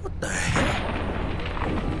listen to you. What the hell?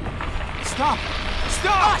 Stop!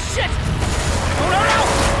 Stop! Oh, shit!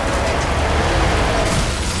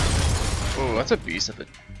 Oh, Oh, that's a beast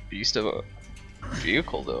of a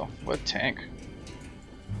vehicle, though. What tank?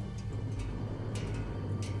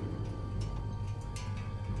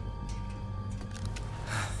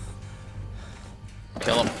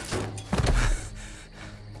 Kill him.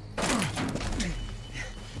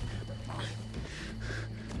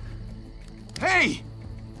 Hey!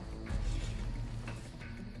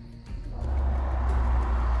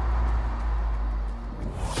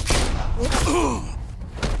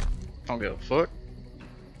 Don't give a fuck.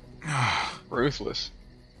 Ruthless.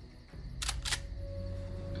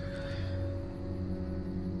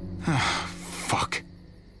 Fuck.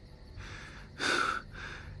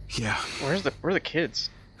 Yeah. Where are the kids?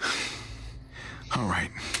 All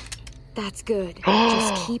right. That's good.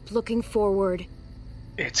 Just keep looking forward.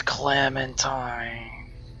 It's Clementine.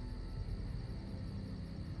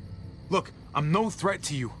 Look, I'm no threat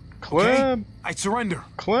to you. Clem! Okay? I surrender.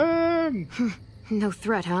 Clem! No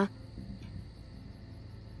threat, huh?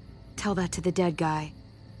 Tell that to the dead guy.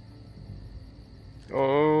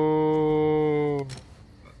 Oh.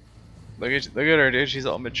 Look at her, dude. She's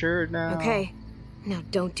all matured now. Okay. Now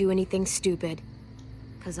don't do anything stupid.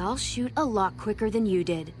 'Cause I'll shoot a lot quicker than you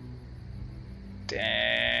did. Damn,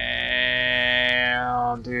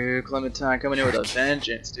 dude. Clementine coming in with a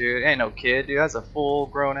vengeance, dude. Ain't no kid, dude. That's a full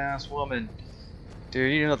grown ass woman.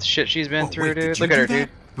 Dude, you know the shit she's been through, dude. Look at her, dude.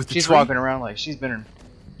 She's walking around like she's been in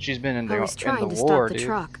the I was trying to war, stop the dude.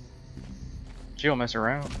 truck. She don't mess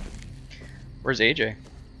around. Where's AJ?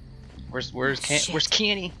 Where's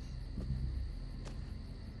Kenny?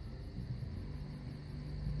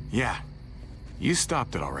 Yeah. You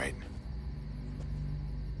stopped it all right.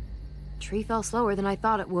 Tree fell slower than I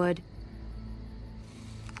thought it would.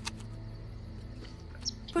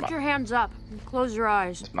 Put your hands up and close your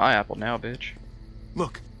eyes. It's my apple now, bitch.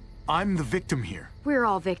 Look, I'm the victim here. We're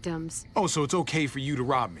all victims. Oh, so it's okay for you to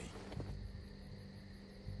rob me?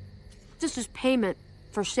 This is payment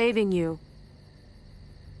for saving you.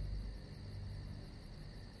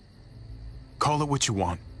 Call it what you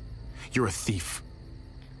want. You're a thief.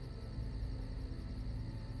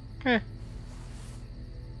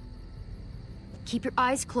 Keep your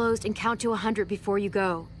eyes closed and count to 100 before you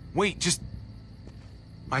go. Wait, just...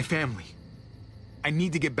 My family. I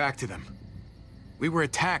need to get back to them. We were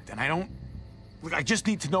attacked, and I don't... Look, I just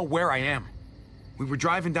need to know where I am. We were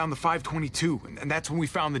driving down the 522, and that's when we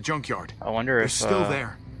found the junkyard. I wonder They're if... still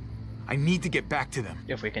there. I need to get back to them.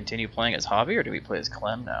 If we continue playing as Javi, or do we play as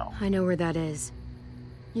Clem now? I know where that is.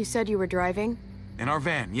 You said you were driving? In our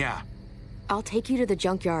van, yeah. I'll take you to the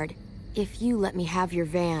junkyard, if you let me have your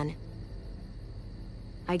van.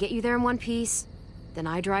 I get you there in one piece, then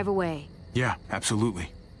I drive away. Yeah,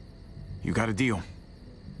 absolutely. You got a deal.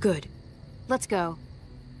 Good. Let's go.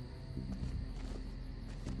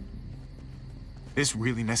 This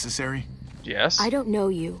really necessary? Yes. I don't know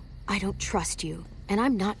you. I don't trust you. And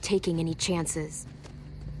I'm not taking any chances.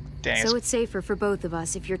 Dang. So it's safer for both of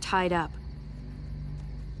us if you're tied up.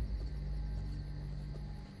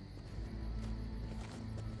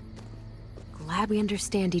 Glad we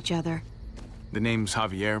understand each other. The name's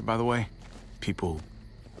Javier, by the way. People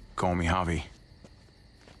call me Javi.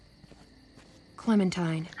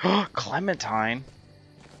 Clementine. Clementine?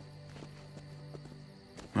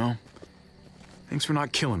 Well, thanks for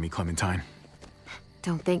not killing me, Clementine.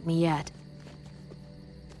 Don't thank me yet.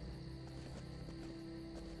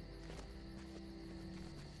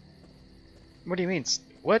 What do you mean?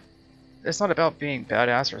 What? It's not about being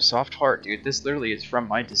badass or soft heart, dude. This literally is from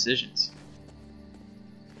my decisions.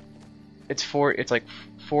 It's like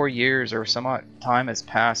 4 years or some odd time has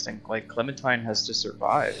passed, and like Clementine has to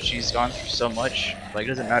survive. She's gone through so much. Like, it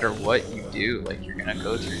doesn't matter what you do, like you're gonna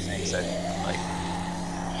go through things that like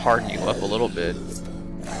harden you up a little bit.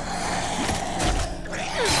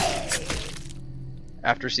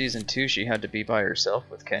 After season 2, she had to be by herself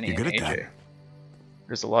with Kenny and AJ.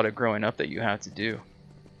 There's a lot of growing up that you have to do.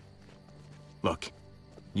 Look,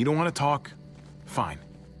 you don't want to talk? Fine.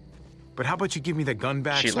 But how about you give me that gun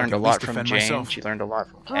back? She learned a lot from Jane. Myself? She learned a lot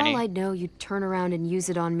from Kenny. For all I'd know, you'd turn around and use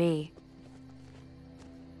it on me.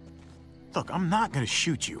 Look, I'm not gonna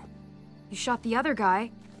shoot you. You shot the other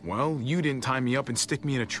guy. Well, you didn't tie me up and stick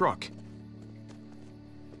me in a truck.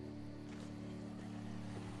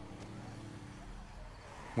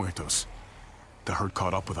 Muertos. The herd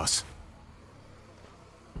caught up with us.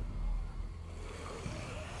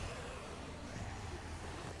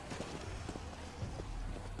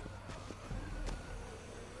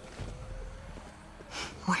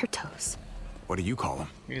 Muertos. What do you call them?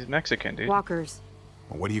 He's Mexican, dude. Walkers.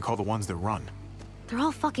 Well, what do you call the ones that run? They're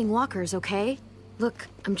all fucking walkers, okay? Look,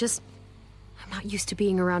 I'm not used to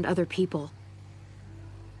being around other people.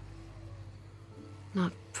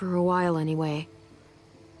 Not for a while, anyway.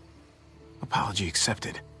 Apology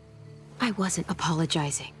accepted. I wasn't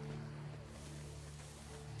apologizing.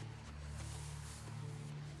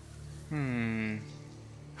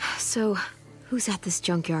 So, who's at this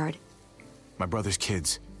junkyard? My brother's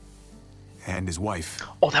kids. And his wife.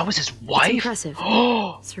 Oh, that was his wife? It's impressive.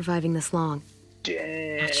 Surviving this long.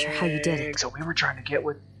 Dang. Not sure how you did it. So we were trying to get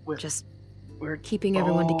with just we're keeping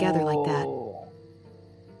everyone together like that.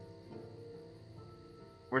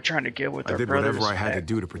 We're trying to get with I our did brother's whatever I had to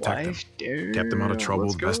do to protect wife, them. dude. Kept them out of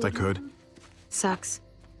trouble the best I could. Sucks.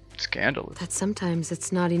 Scandalous. That sometimes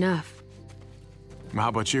it's not enough. Well, how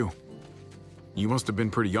about you? You must have been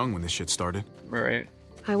pretty young when this shit started. Right.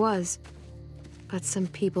 I was. But some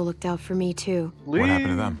people looked out for me too. What happened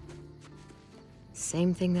to them?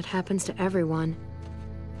 Same thing that happens to everyone.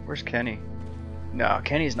 Where's Kenny? No,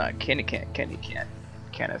 Kenny's not. Kenny can't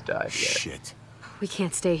have died yet. Shit. We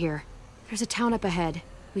can't stay here. There's a town up ahead.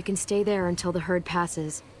 We can stay there until the herd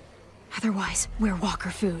passes. Otherwise, we're walker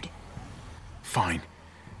food. Fine.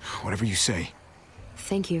 Whatever you say.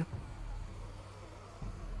 Thank you.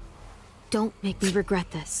 Don't make me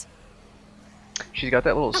regret this. She's got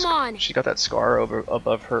that little. Come on. She's got that scar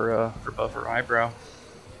above her eyebrow.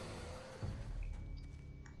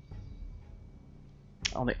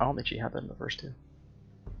 I don't think she had that in the first two.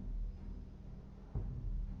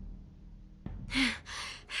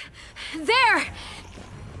 There!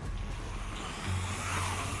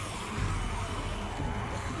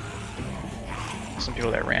 Some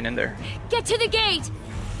people that ran in there. Get to the gate!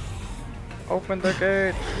 Open the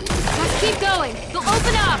gate! Just keep going! They'll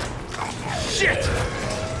open up! Shit!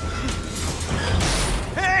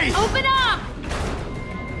 Hey! Open up!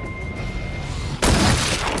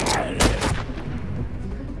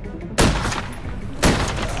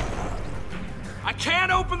 I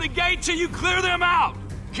can't open the gate till you clear them out!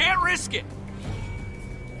 Can't risk it!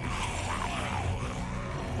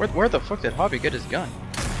 Where the fuck did Javi get his gun?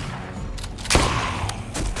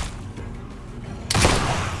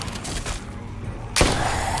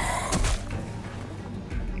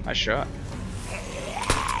 Nice shot.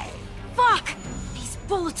 Fuck! These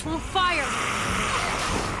bullets won't fire!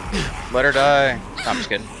 Let her die. No, I'm just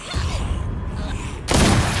kidding.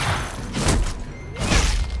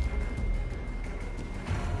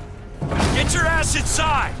 Get your ass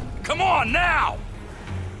inside! Come on, now!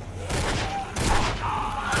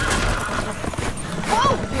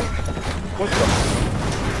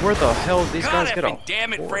 Where the hell did these God guys get effing off?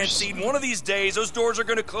 damn it, Francine. One of these days, those doors are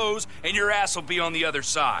gonna close, and your ass will be on the other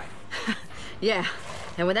side. Yeah,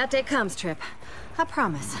 and when that day comes, Trip, I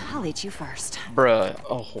promise, I'll eat you first. Bruh,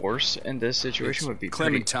 a horse in this situation would be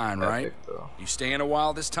Clementine, pretty right? epic, though. You staying a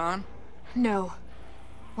while this time? No.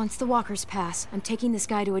 Once the walkers pass, I'm taking this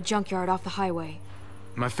guy to a junkyard off the highway.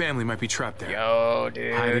 My family might be trapped there. Yo,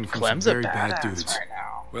 dude, Hiding from Clem's some a very bad badass dudes. right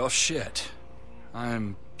now. Well, shit.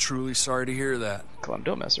 I'm truly sorry to hear that. Clem,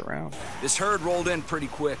 don't mess around. This herd rolled in pretty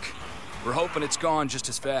quick. We're hoping it's gone just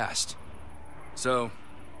as fast. So,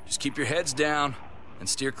 just keep your heads down and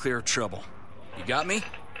steer clear of trouble. You got me?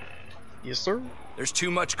 Yes, sir. There's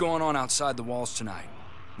too much going on outside the walls tonight.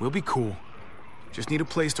 We'll be cool. Just need a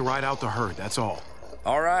place to ride out the herd, that's all.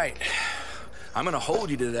 All right. I'm gonna hold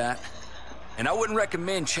you to that. And I wouldn't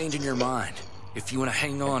recommend changing your mind. If you want to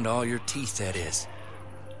hang on to all your teeth, that is.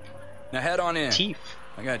 Now head on in. Teeth?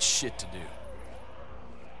 I got shit to do.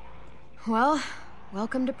 Well,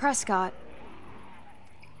 welcome to Prescott.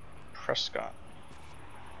 Prescott.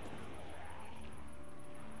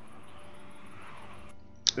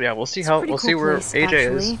 Yeah, we'll see We'll see where place, AJ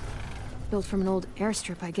actually. is. Built from an old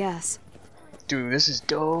airstrip, I guess. Dude, this is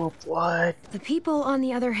dope. What? The people, on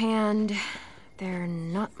the other hand, they're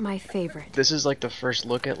not my favorite. This is like the first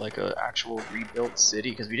look at like a actual rebuilt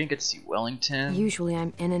city because we didn't get to see Wellington. Usually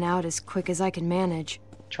I'm in and out as quick as I can manage.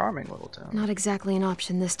 Charming little town. Not exactly an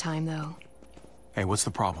option this time, though. Hey, what's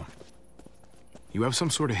the problem? You have some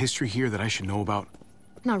sort of history here that I should know about?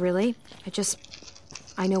 Not really.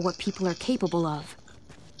 I know what people are capable of.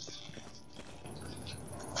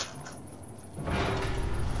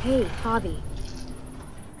 Hey, Javi.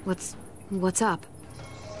 What's up?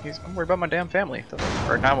 I'm worried about my damn family.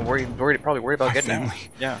 Or now I'm probably worried about My getting family? out.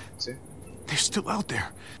 Yeah, see? They're still out there.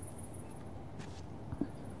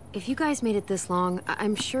 If you guys made it this long,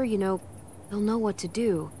 I'm sure they'll know what to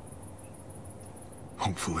do.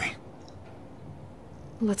 Hopefully.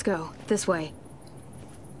 Let's go. This way.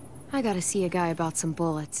 I gotta see a guy about some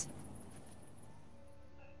bullets.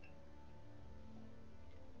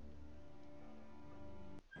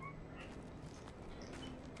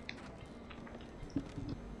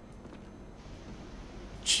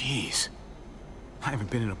 Jeez. I haven't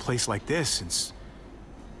been in a place like this since...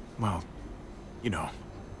 well, you know.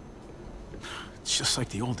 It's just like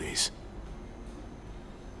the old days.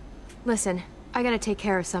 Listen, I gotta take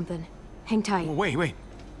care of something. Hang tight. Well, wait.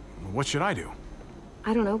 What should I do?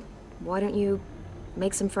 I don't know. Why don't you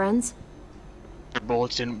make some friends? Her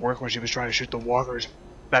bullets didn't work when she was trying to shoot the walkers.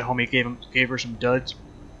 That homie gave her some duds.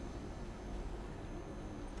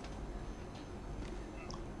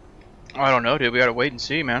 I don't know, dude. We gotta wait and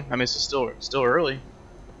see, man. I mean, it's still early.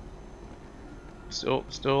 Still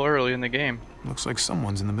early in the game. Looks like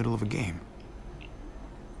someone's in the middle of a game.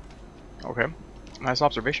 Okay. Nice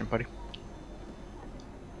observation, buddy.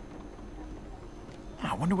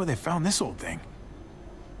 I wonder where they found this old thing.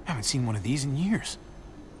 I haven't seen one of these in years.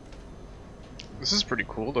 This is pretty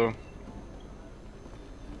cool, though.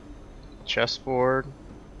 Chessboard.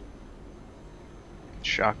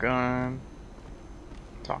 Shotgun.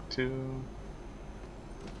 Talk to.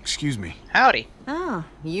 Excuse me. Howdy. Oh,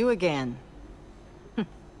 you again.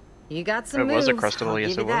 You got some It moves. was a Crustable, I'll yes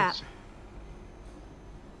give it you that. was.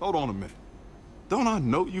 Hold on a minute. Don't I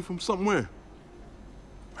know you from somewhere?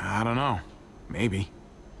 I don't know. Maybe.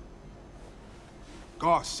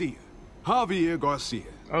 Garcia. Javier Garcia.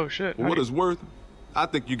 Oh, shit. For what it's worth, I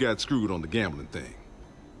think you got screwed on the gambling thing.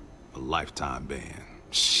 A lifetime ban.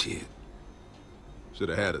 Shit. Should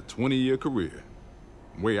have had a 20-year career.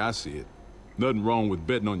 The way I see it, nothing wrong with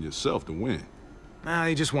betting on yourself to win. Nah,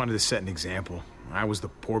 they just wanted to set an example. I was the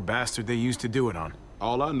poor bastard they used to do it on.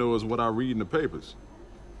 All I know is what I read in the papers.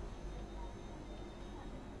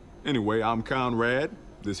 Anyway, I'm Conrad.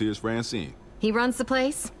 This here's Francine. He runs the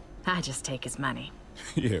place. I just take his money.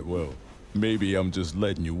 Yeah, well, maybe I'm just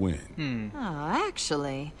letting you win. Oh,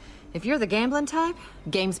 actually, if you're the gambling type,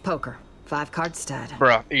 game's poker. 5-card stud.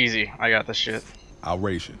 Bruh, easy. I got this shit. I'll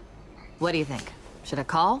race you. What do you think? Should I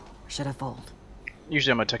call or should I fold?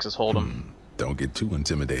 Usually I'm a Texas Hold'em. Don't get too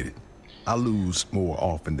intimidated. I lose more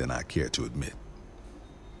often than I care to admit.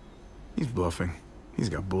 He's bluffing. He's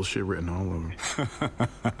got bullshit written all over.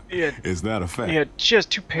 Yeah. Is that a fact? Yeah, she has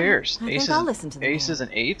 2 pairs. I think I'll listen to the Aces man.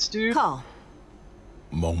 and 8s, dude. Call.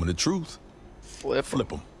 Moment of truth.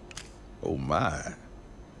 Flip 'em. Oh my.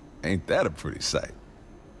 Ain't that a pretty sight?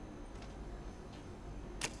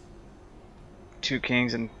 2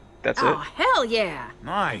 kings and that's Oh, it. hell yeah.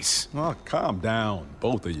 Nice. Oh, calm down,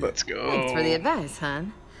 both of you. Let's go. Thanks for the advice,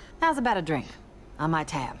 hon. How's about a drink? On my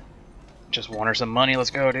tab. Just want her some money. Let's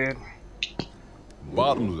go, dude.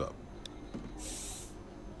 Bottoms up.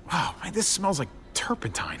 Wow, man, this smells like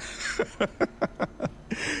turpentine.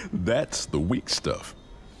 That's the weak stuff.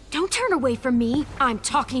 Don't turn away from me. I'm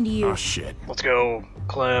talking to you. Oh, shit. Let's go,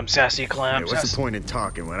 Clem. Sassy Clem. Hey, what's the point in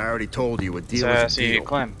talking when I already told you a deal is a Sassy deal?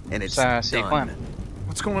 Clem. And it's Sassy done. Clem.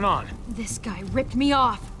 What's going on? This guy ripped me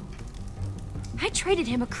off. I traded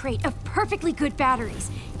him a crate of perfectly good batteries,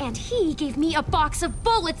 and he gave me a box of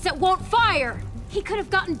bullets that won't fire. He could have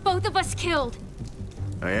gotten both of us killed.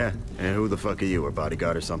 Oh, yeah? And who the fuck are you, a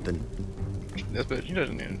bodyguard or something? This bitch, she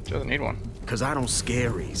doesn't need one. Because I don't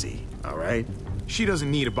scare easy, all right? She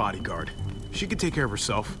doesn't need a bodyguard. She could take care of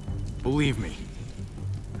herself. Believe me.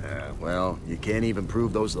 Well, you can't even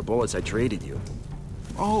prove those are the bullets I traded you.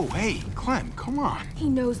 Oh, hey, Clem, come on. He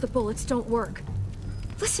knows the bullets don't work.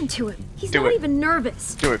 Listen to him. He's Do not it. even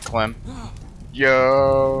nervous. Do it, Clem.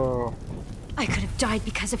 Yo. I could have died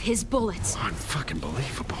because of his bullets. Unfucking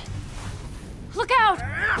believable. Look out!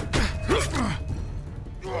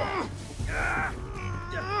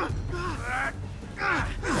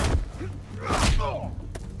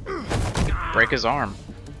 Break his arm.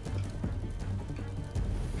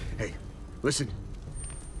 Hey, listen.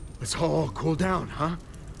 Let's all cool down, huh?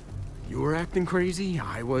 You were acting crazy,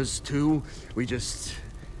 I was too. We just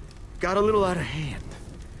got a little out of hand.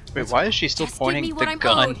 Wait, why is she still Just pointing give me what the I'm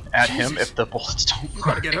gun owed. at him if the bullets don't You work?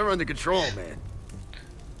 gotta get her under control, man.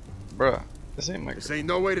 Bruh, this ain't my... This ain't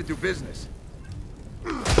no way to do business.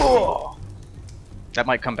 Oh. That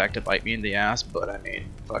might come back to bite me in the ass, but I mean,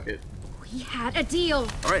 fuck it. We had a deal.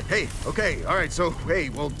 All right, hey, okay, all right, so, hey,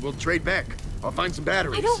 we'll trade back. I'll find some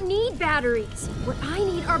batteries. I don't need batteries. What I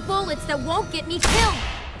need are bullets that won't get me killed.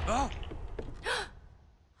 Oh.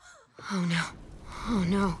 Oh no. Oh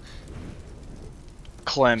no.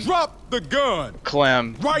 Clem. Drop the gun!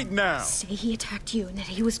 Clem. Right now! Say he attacked you and that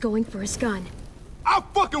he was going for his gun. I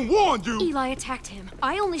fucking warned you! Eli attacked him.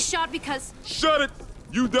 I only shot because... Shut it!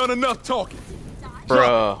 You done enough talking.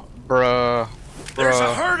 Bruh. There's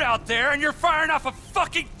a herd out there and you're firing off a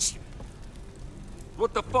fucking...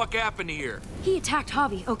 What the fuck happened here? He attacked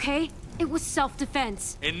Javi, okay? It was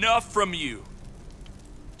self-defense. Enough from you.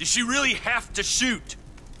 Did she really have to shoot?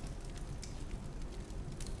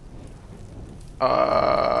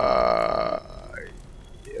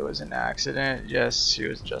 It was an accident. Yes, she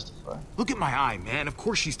was justified. Look at my eye, man. Of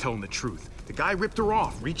course she's telling the truth. The guy ripped her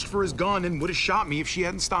off, reached for his gun, and would have shot me if she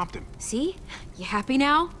hadn't stopped him. See? You happy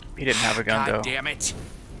now? He didn't have a gun, God though. damn it.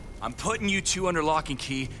 I'm putting you two under lock and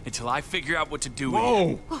key until I figure out what to do with Whoa!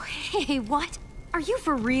 you. Oh, hey, what? Are you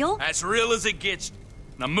for real? As real as it gets.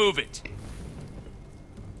 Now move it.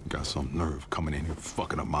 Got some nerve coming in here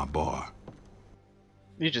fucking up my bar.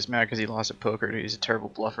 He's just mad because he lost at poker. He's a terrible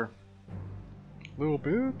bluffer. Little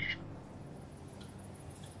bitch.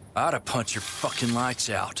 I'd have punched your fucking lights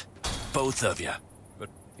out. Both of you. But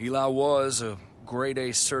Eli was a grade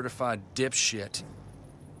A certified dipshit.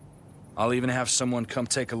 I'll even have someone come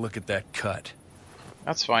take a look at that cut.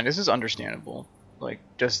 That's fine. This is understandable. Like,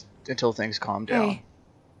 just until things calm down. Hey,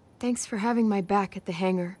 thanks for having my back at the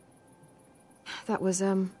hangar. That was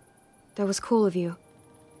cool of you.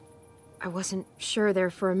 I wasn't sure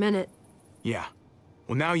there for a minute. Yeah.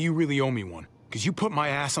 Well, now you really owe me one. Because you put my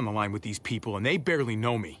ass on the line with these people, and they barely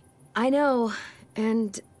know me. I know,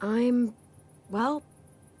 and I'm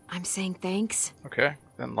saying thanks. Okay,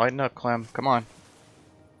 then lighten up, Clem. Come on.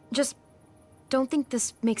 Just don't think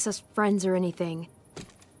this makes us friends or anything.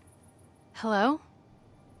 Hello?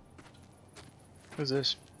 Who's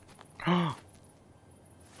this?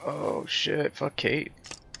 Oh shit, fuck Kate.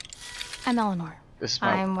 I'm Eleanor. This is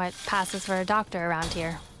my... I'm what passes for a doctor around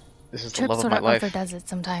here. This is the Trip love of sort my of life. overdoes it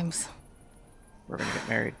sometimes. We're gonna get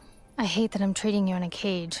married. I hate that I'm treating you in a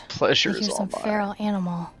cage. Pleasure like is you're all some mine. feral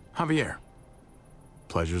animal. Javier.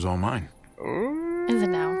 Pleasure's all mine. Is it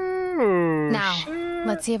now? Oh, Now, shit.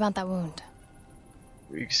 let's see about that wound.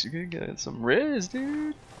 We could get some riz,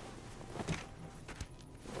 dude.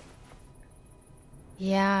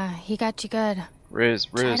 Yeah, he got you good. Riz.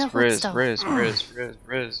 Why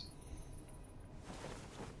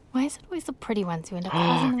is it always the pretty ones who end up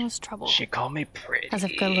causing the most trouble? She called me pretty. As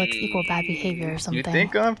if good looks equal bad behavior or something. You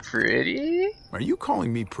think I'm pretty? Are you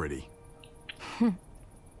calling me pretty?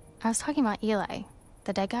 I was talking about Eli,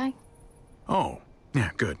 the dead guy. Oh, yeah,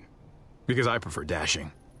 good. Because I prefer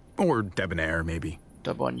dashing. Or debonair, maybe.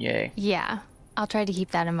 Debonair. Yeah, I'll try to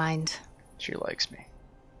keep that in mind. She likes me.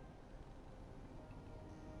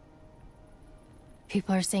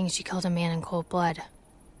 People are saying she killed a man in cold blood.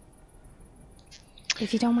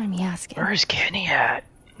 If you don't mind me asking. Where's Kenny at?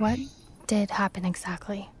 What did happen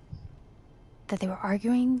exactly? That they were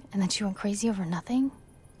arguing and then she went crazy over nothing?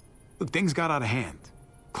 Look, things got out of hand.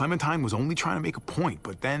 Clementine was only trying to make a point,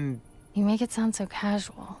 but then... You make it sound so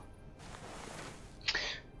casual.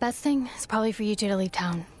 Best thing is probably for you two to leave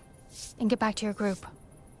town and get back to your group.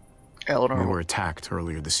 Eleanor. We were attacked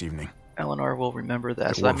earlier this evening. Eleanor will remember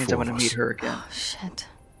that, so There that were means I'm 4 gonna of us. meet her again. Oh, shit.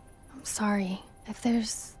 I'm sorry. If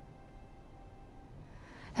there's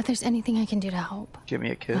anything I can do to help. Give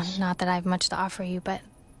me a kiss. Not that I have much to offer you, but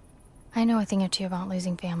I know a thing or two about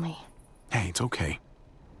losing family. Hey, it's okay.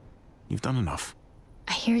 You've done enough.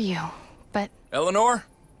 I hear you, but Eleanor?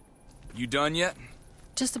 You done yet?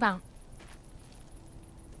 just about.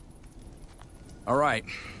 All right,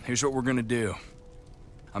 here's what we're gonna do.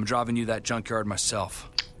 I'm driving you that junkyard myself.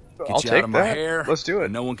 Get I'll you take out of my that. hair. Let's do it.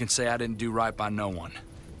 And no one can say I didn't do right by no one.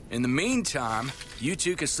 In the meantime, you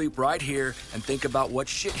two can sleep right here and think about what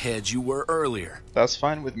shitheads you were earlier. That's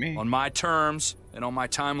fine with me. On my terms and on my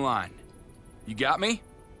timeline. You got me?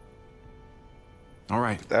 All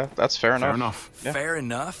right. That's fair enough. Fair enough. Yeah. Fair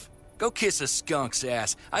enough? Go kiss a skunk's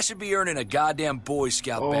ass. I should be earning a goddamn Boy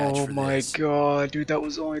Scout badge for this. God, dude, that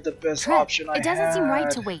was only the best Trip, option I had. it doesn't seem right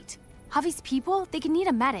to wait. Javi's people, they could need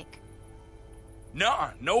a medic.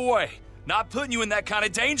 Nuh-uh, no way. Not putting you in that kind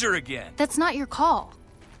of danger again. That's not your call.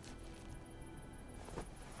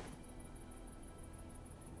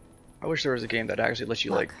 I wish there was a game that actually lets you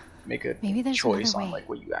like make a maybe there's choice another on way. like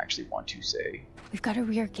what you actually want to say. We've got a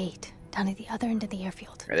rear gate down at the other end of the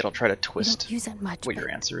airfield. Right, they don't try to We twist don't use it much, what but, your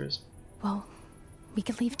answer is. well, we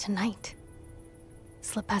could leave tonight.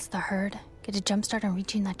 Slip past the herd, get a jump start on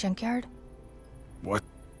reaching that junkyard. What?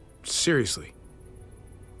 Seriously?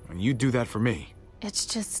 And you do that for me? It's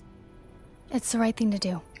the right thing to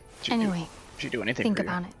do. Anyway, She'd do anything think for you.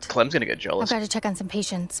 about it. Clem's gonna get I've jealous. got to check on some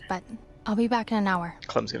patients, but I'll be back in an hour.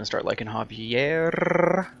 Clem's gonna start liking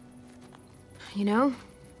Javier. You know,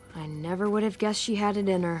 I never would have guessed she had it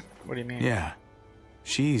in her. What do you mean? Yeah.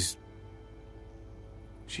 She's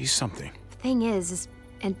something. The thing is,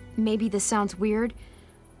 and maybe this sounds weird,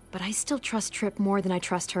 but I still trust Tripp more than I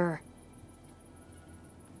trust her.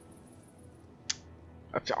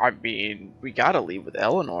 I mean, we gotta leave with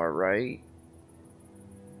Eleanor, right?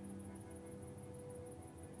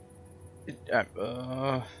 I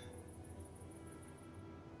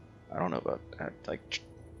don't know about that. Like,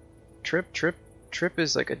 Tripp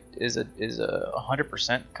is like a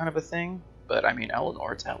 100% kind of a thing. But I mean,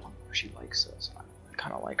 Eleanor, it's Eleanor. She likes us. I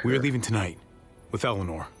kind of like her. We're leaving tonight with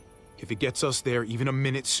Eleanor. If it gets us there even a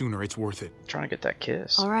minute sooner, it's worth it. I'm trying to get that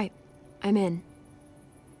kiss. All right, I'm in.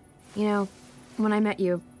 You know, when I met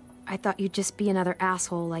you, I thought you'd just be another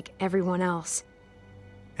asshole like everyone else.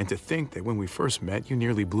 And to think that when we first met, you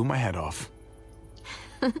nearly blew my head off.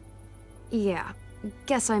 Yeah,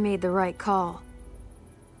 guess I made the right call.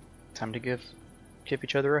 Time to give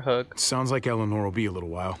each other a hug. Sounds like Eleanor will be a little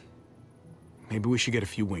while. Maybe we should get a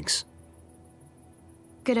few winks.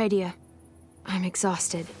 Good idea. I'm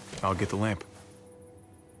exhausted. I'll get the lamp.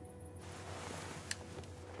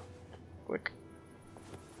 Quick.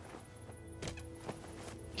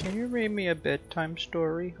 Can you read me a bedtime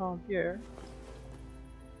story, Javier?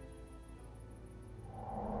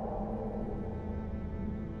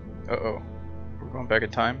 Uh-oh. We're going back in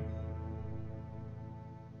time?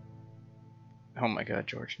 Oh my god,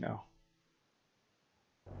 George, no.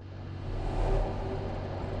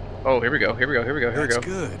 Oh, here we go, here we go, here we go, here we go. That's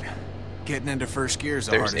good. Getting into first gear is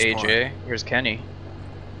the There's hardest part. AJ, here's Kenny.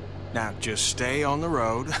 Now, just stay on the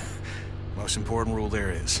road. Most important rule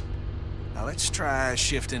there is. Now, let's try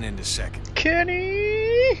shifting into second.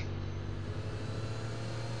 Kenny!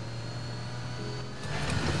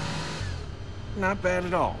 Not bad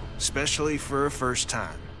at all, especially for a first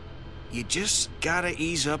time. You just gotta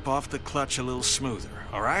ease up off the clutch a little smoother,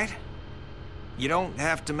 all right? You don't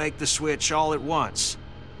have to make the switch all at once,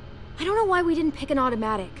 I don't know why we didn't pick an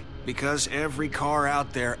automatic. because every car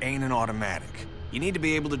out there ain't an automatic. You need to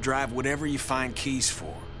be able to drive whatever you find keys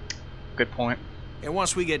for. Good point. And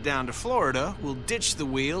once we get down to Florida, we'll ditch the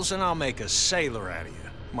wheels and I'll make a sailor out of you.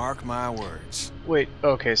 Mark my words. Wait,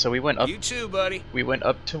 okay, so we went up. You too, buddy. We went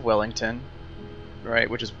up to Wellington, right,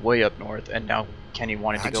 which is way up north, and now Kenny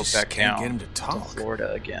wanted to I go just back can't down get him to talk.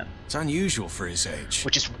 Florida again. It's unusual for his age.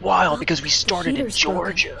 Which is wild because we started in Heater's broken.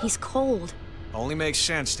 Georgia. He's cold. Only makes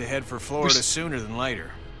sense to head for Florida sooner than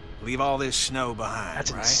later. Leave all this snow behind,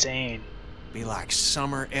 That's right? insane. Be like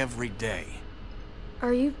summer every day.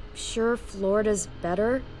 Are you sure Florida's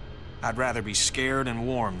better? I'd rather be scared and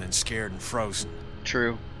warm than scared and frozen.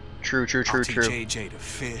 True. True, true, I'll true, teach true. AJ to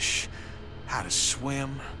fish, how to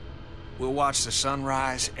swim. We'll watch the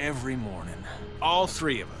sunrise every morning. All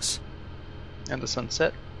three of us. And the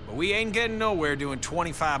sunset. But we ain't getting nowhere doing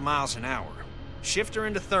 25 miles an hour. Shift her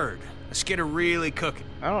into third. Let's get her really cooking.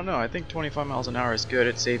 I don't know, I think 25 miles an hour is good.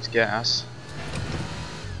 It saves gas.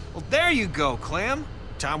 Well, there you go, Clem.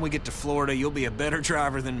 Time we get to Florida, you'll be a better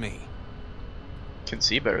driver than me. Can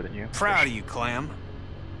see better than you. Proud of you, Clem.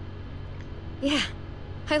 Yeah,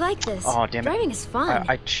 I like this. Oh, damn it. Driving is fun.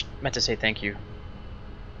 I meant to say thank you.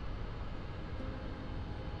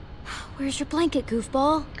 Where's your blanket,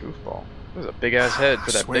 goofball? Goofball. That was a big ass head for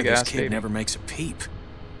I that swear big this ass kid baby. never makes a peep.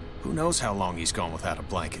 Who knows how long he's gone without a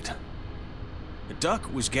blanket? The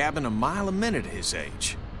duck was gabbing a mile a minute at his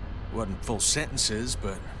age. Wasn't full sentences,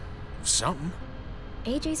 but something.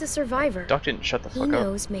 AJ's a survivor. Duck didn't shut the He fuck up.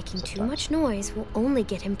 knows making too much noise will only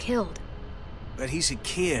get him killed. But he's a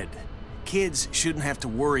kid. Kids shouldn't have to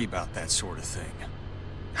worry about that sort of thing.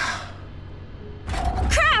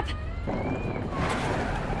 Crap!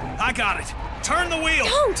 I got it! Turn the wheel!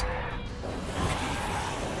 Don't!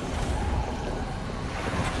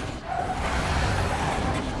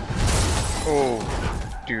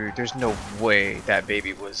 Oh, dude, there's no way that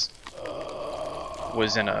baby was...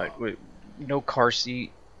 was in no car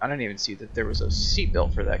seat. I didn't even see that there was a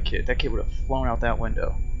seatbelt for that kid. That kid would have flown out that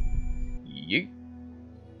window. Yeet.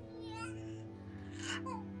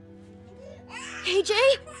 AJ?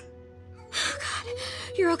 Oh, God.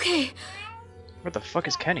 You're okay. Where the fuck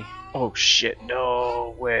is Kenny? Oh shit,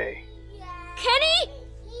 no way. Kenny?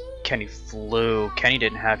 Kenny flew. Kenny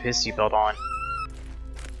didn't have his seatbelt on.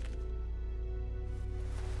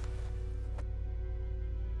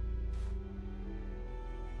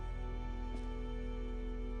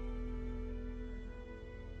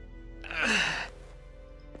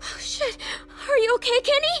 Oh shit. Are you okay,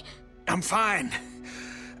 Kenny? I'm fine.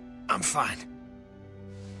 I'm fine.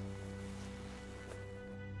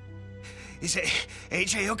 Is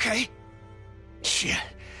AJ okay? Shit.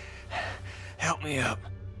 Help me up.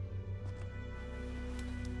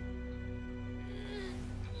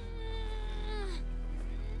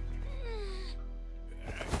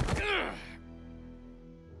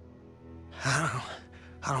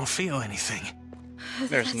 I don't feel anything.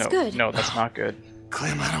 There's That's good. no, that's not good.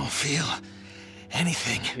 Clem, I don't feel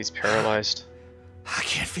anything. He's paralyzed. I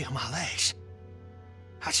can't feel my legs.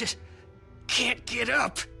 I just can't get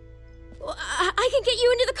up. Well, I can get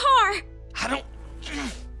you into the car. I don't...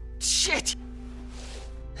 Shit!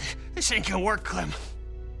 This ain't gonna work, Clem.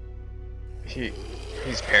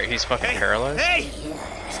 He's fucking paralyzed? Hey!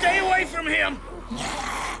 Stay away from him!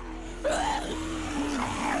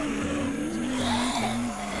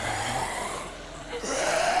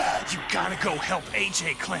 You gotta go help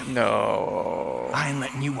AJ, Clem. No. I ain't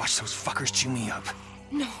letting you watch those fuckers chew me up.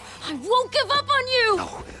 No, I won't give up on you. No,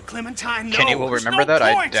 Clementine, no. Kenny will There's remember no that?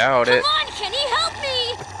 I point. doubt it. Come on, Kenny, help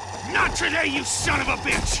me. Not today, you son of a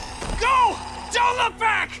bitch! Go! Don't look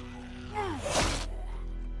back!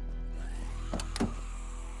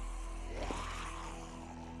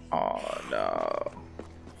 Oh no.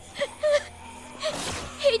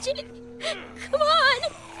 AJ, come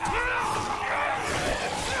on.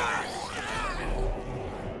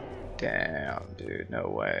 Damn, dude, no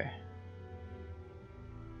way.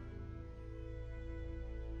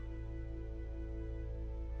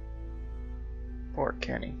 Poor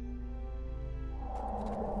Kenny.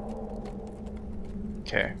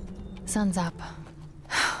 Okay. Sun's up.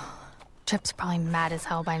 Trip's probably mad as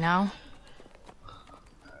hell by now.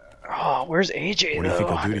 Oh, where's AJ What do you think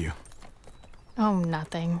I'll do to you? Oh,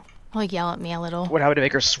 nothing. He'll yell at me a little. What happened to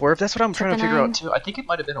make her swerve? That's what I'm trying to figure out Tripping too. I think it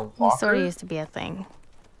might have been a He walker. sort of used to be a thing.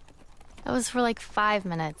 It was for like 5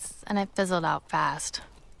 minutes, and it fizzled out fast.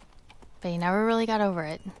 But he never really got over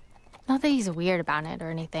it. Not that he's weird about it or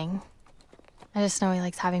anything. I just know he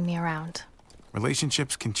likes having me around.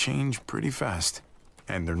 Relationships can change pretty fast,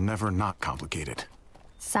 and they're never not complicated.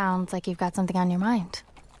 Sounds like you've got something on your mind.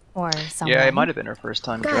 Or someone. Yeah, it might have been her first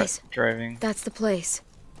time Guys. driving. That's the place.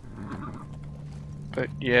 But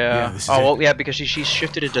yeah. this is Oh well, it. yeah, because she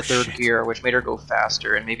shifted into third Shit. gear, which made her go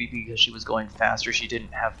faster, and maybe because she was going faster, she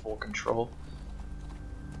didn't have full control.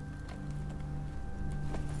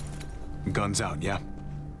 Guns out, yeah?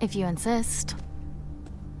 If you insist.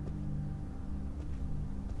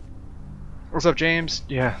 What's up, James?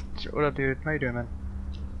 Yeah. What up, dude? How you doing, man?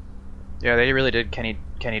 Yeah, they really did Kenny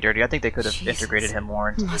dirty. I think they could have integrated him more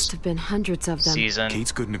into Must have been hundreds of them. season.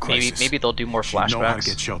 Kate's good in a crisis. Maybe they'll do more She'd know how to flashbacks.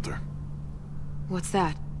 get shelter. What's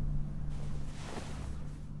that?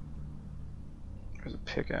 There's a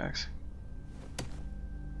pickaxe.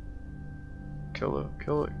 Kill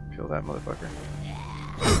that motherfucker.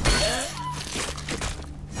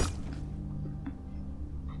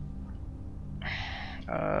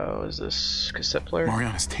 Is this cassette player?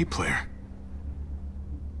 Mariana's tape player.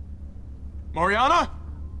 Mariana?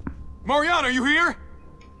 Mariana, are you here?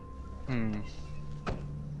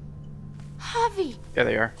 Javi, Yeah,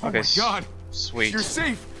 they are. Oh Okay. my God. Sweet. You're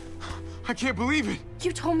safe. I can't believe it.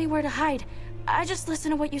 You told me where to hide. I just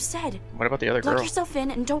listened to what you said. What about the other Lock girl? yourself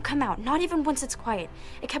in and don't come out, not even once it's quiet.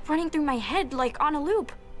 It kept running through my head like on a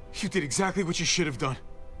loop. You did exactly what you should have done.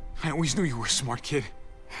 I always knew you were a smart kid.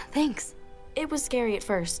 Thanks. It was scary at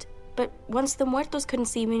first, but once the muertos couldn't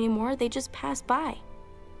see me anymore, they just passed by.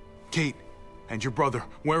 Kate and your brother,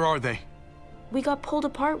 where are they? We got pulled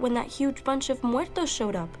apart when that huge bunch of muertos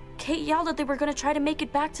showed up. Kate yelled that they were gonna try to make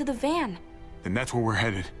it back to the van. Then that's where we're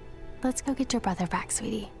headed. Let's go get your brother back,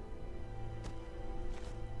 sweetie.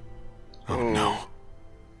 Oh no.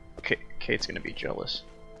 Kate's gonna be jealous.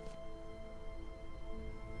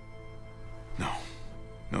 No.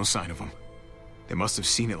 No sign of them. They must have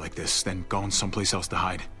seen it like this, then gone someplace else to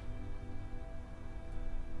hide.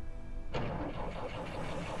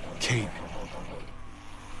 Kate.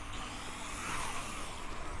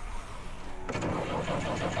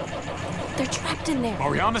 They're trapped in there.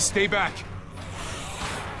 Mariana, stay back.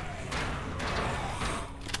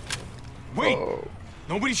 Wait!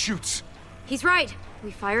 Nobody shoots. He's right.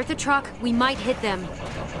 We fire at the truck, we might hit them.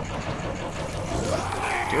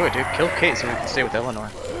 Do it, dude. Kill Kate so we can stay with Eleanor.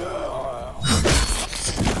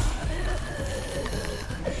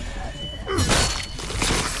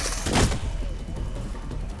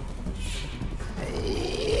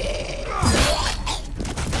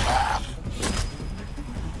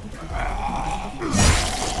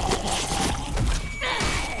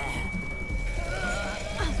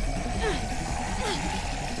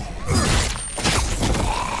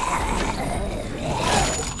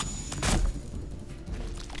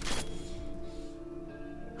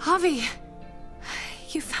 Javi,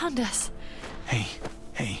 you found us. Hey,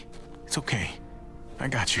 it's okay. I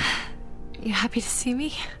got you. You happy to see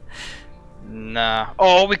me? Nah.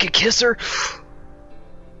 Oh, we could kiss her.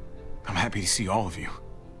 I'm happy to see all of you.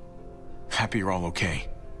 Happy you're all okay.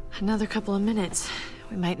 Another couple of minutes,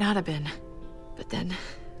 we might not have been. But then,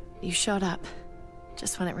 you showed up.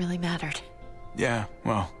 Just when it really mattered. Yeah,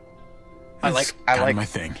 well, I that's like kinda my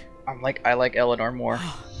thing. I like Eleanor more.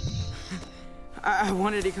 I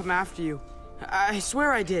wanted to come after you. I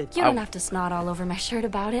swear I did. You don't have to snot all over my shirt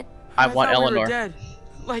about it. I want thought Eleanor. We were dead.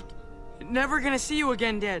 Like, never gonna see you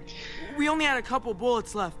again, Dad. We only had a couple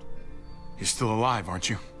bullets left. You're still alive, aren't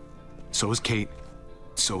you? So is Kate.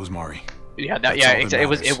 So is Mari. Yeah, That's yeah. all that It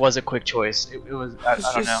matters. was a quick choice. It was. I was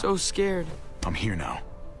don't know. just so scared. I'm here now.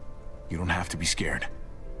 You don't have to be scared.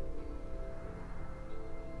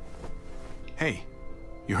 Hey,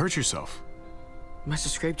 you hurt yourself. Must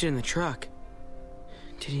have scraped it in the truck.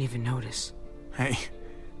 Didn't even notice. Hey,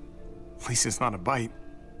 at least it's not a bite.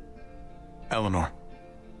 Eleanor,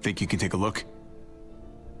 think you can take a look?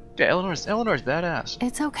 Yeah, Eleanor's badass.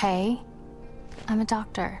 It's okay. I'm a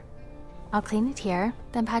doctor. I'll clean it here,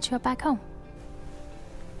 then patch you up back home.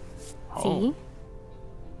 Oh. See?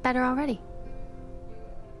 Better already.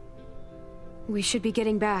 We should be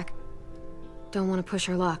getting back. Don't want to push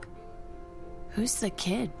our luck. Who's the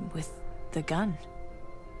kid with the gun?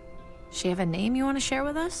 She have a name you want to share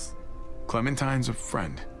with us? Clementine's a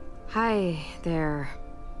friend. Hi there.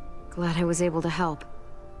 Glad I was able to help.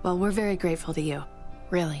 Well, we're very grateful to you.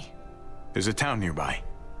 Really. There's a town nearby.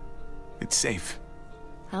 It's safe.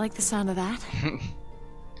 I like the sound of that.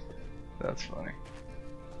 That's funny.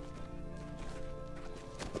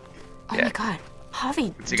 Oh my god.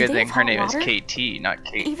 Javi, It's a do good they thing have her hot name water? is KT, not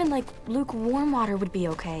Kate. Even like lukewarm water would be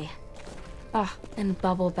okay. Ugh, and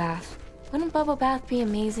bubble bath. Wouldn't bubble bath be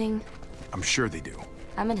amazing? I'm sure they do.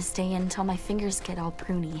 I'm gonna stay in until my fingers get all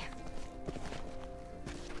pruny.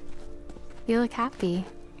 You look happy.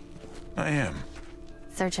 I am.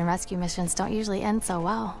 Search and rescue missions don't usually end so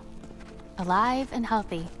well. Alive and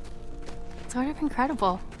healthy. Sort of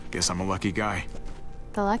incredible. Guess I'm a lucky guy.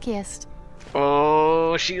 The luckiest.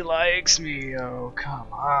 Oh, she likes me. Oh, come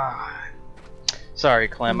on. Sorry,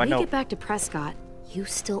 Clem. When I we know. get back to Prescott, you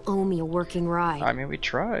still owe me a working ride. I mean, we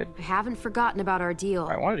tried. I haven't forgotten about our deal.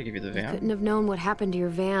 I wanted to give you the I van. couldn't have known what happened to your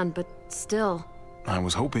van, but still. I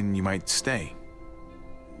was hoping you might stay.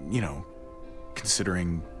 You know,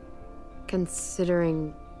 considering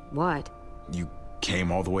Considering what? you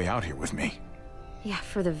came all the way out here with me. Yeah,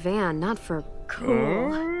 for the van, not for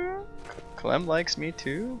cool. Clem likes me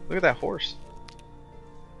too. Look at that horse.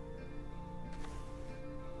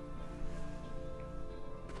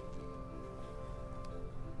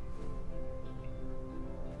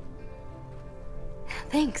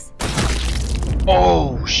 Thanks.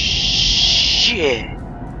 Oh shit!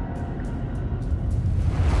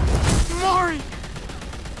 Mari!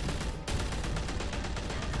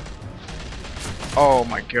 Oh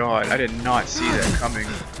my god! I did not see that coming.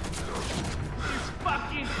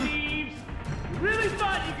 Fucking thieves! You really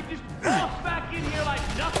thought you could just walk back in here like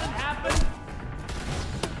nothing happened?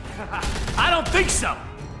 I don't think so!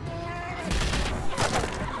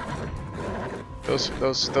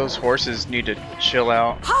 Those horses need to chill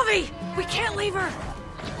out. Javi! We can't leave her!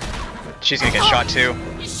 She's gonna get shot too.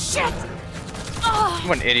 Shit!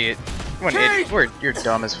 What an idiot. What an idiot. You're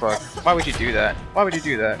dumb as fuck. Why would you do that? Why would you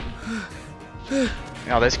do that?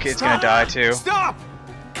 Oh, this kid's gonna die too. Stop!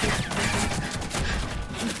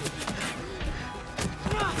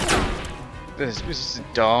 This is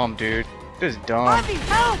dumb, dude. This is dumb. Javi,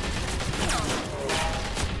 help!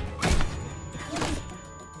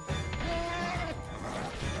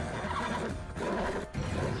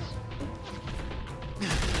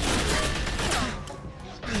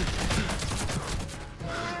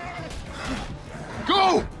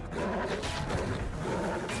 Go!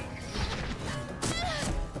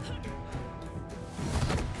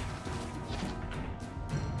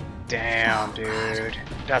 Damn, dude.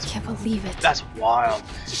 That's Can't believe it. That's wild.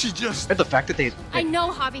 She just. And the fact that they I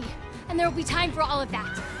know, Javi. and there will be time for all of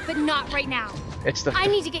that, but not right now. It's the I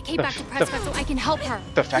need to get Kate back to Prescott so I can help her.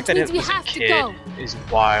 The fact Which that it means was we a have to kid go. is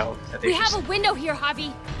wild. That they We just, have a window here,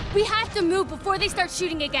 Javi. We have to move before they start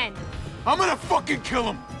shooting again. I'm gonna fucking kill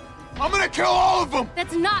him. I'm gonna kill all of them.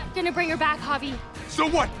 That's not gonna bring her back, Javi. So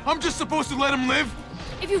what? I'm just supposed to let him live?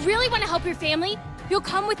 If you really want to help your family, you'll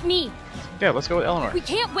come with me. Yeah, let's go with Eleanor. We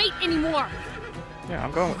can't wait anymore. Yeah,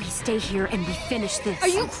 I'm going. We stay here and we finish this. Are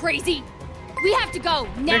you crazy? We have to go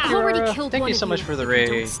now. Thank you, Already killed thank one you of so much you. for the If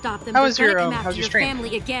you raid. Don't stop them. How They're was your gonna come after how's your your stream?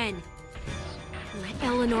 family again. Let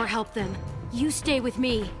Eleanor help them. You stay with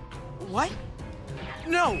me. What?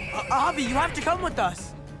 No, Javi, you have to come with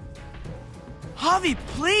us. Javi,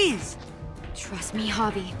 please. Trust me,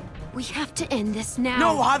 Javi. We have to end this now.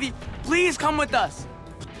 No, Javi, please come with us.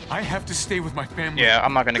 I have to stay with my family. Yeah,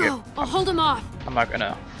 I'm not gonna Go. I'll hold him off. I'm not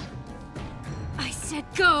gonna. I said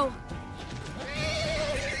go.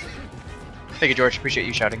 Thank you, George. Appreciate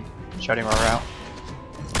you shouting her out.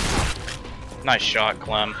 Nice shot,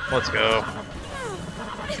 Clem. Let's go.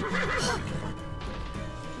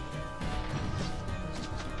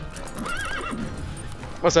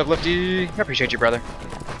 What's up, Lifty? I appreciate you, brother.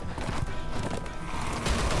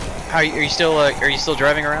 How are you still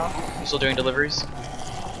driving around? Are you still doing deliveries?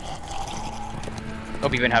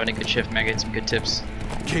 Hope you've been having a good shift, man. Get some good tips.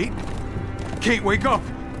 Kate? Kate, wake up!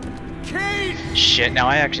 Kate! Shit, now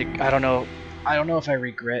I don't know if I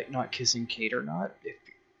regret not kissing Kate or not,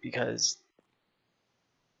 because...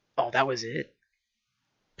 Oh, that was it?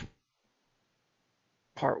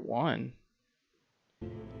 Part 1.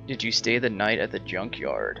 Did you stay the night at the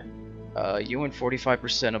junkyard? You and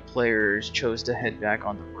 45% of players chose to head back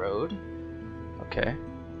on the road? Okay.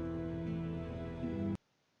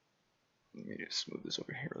 Let me just smooth this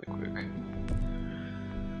over here really quick.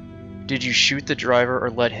 Did you shoot the driver or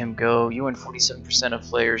let him go? You and 47% of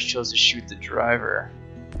players chose to shoot the driver.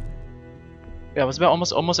 Yeah, it was about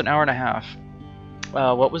almost an hour and a half.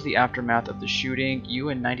 What was the aftermath of the shooting? You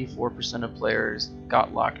and 94% of players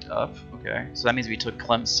got locked up. Okay, so that means we took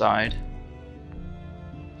Clem's side.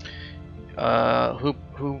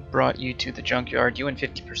 Who brought you to the junkyard? You and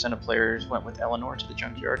 50% of players went with Eleanor to the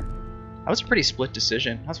junkyard. That was a pretty split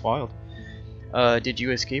decision. That's wild. Did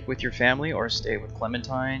you escape with your family or stay with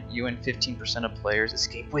Clementine? You and 15% of players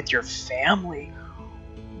escape with your family.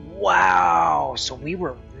 Wow, so we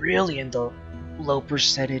were really in the low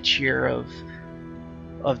percentage here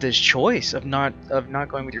of this choice of not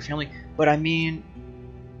going with your family. But I mean,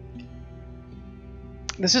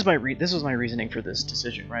 this was my reasoning for this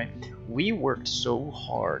decision, right? We worked so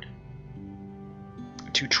hard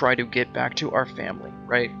to try to get back to our family,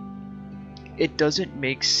 right? It doesn't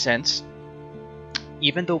make sense,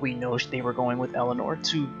 even though we know they were going with Eleanor,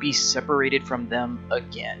 to be separated from them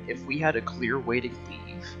again. If we had a clear way to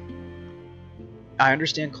leave, I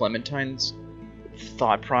understand Clementine's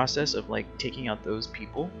thought process of like taking out those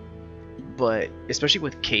people, but especially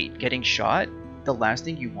with Kate getting shot, the last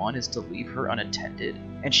thing you want is to leave her unattended,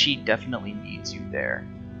 and she definitely needs you there,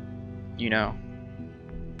 you know?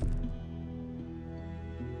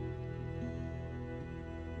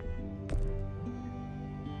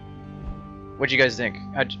 What'd you guys think?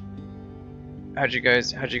 How'd you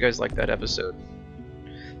guys like that episode?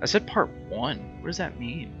 I said part 1. What does that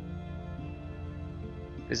mean?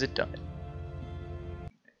 Is it done?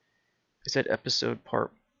 I said episode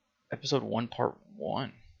 1 part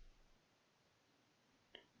 1.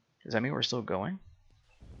 Does that mean we're still going?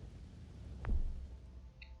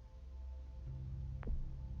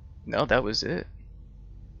 No, that was it.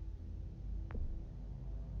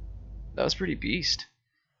 That was pretty beast.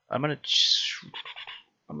 I'm gonna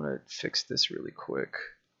fix this really quick.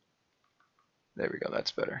 There we go,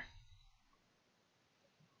 that's better.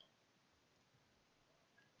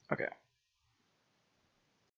 Okay.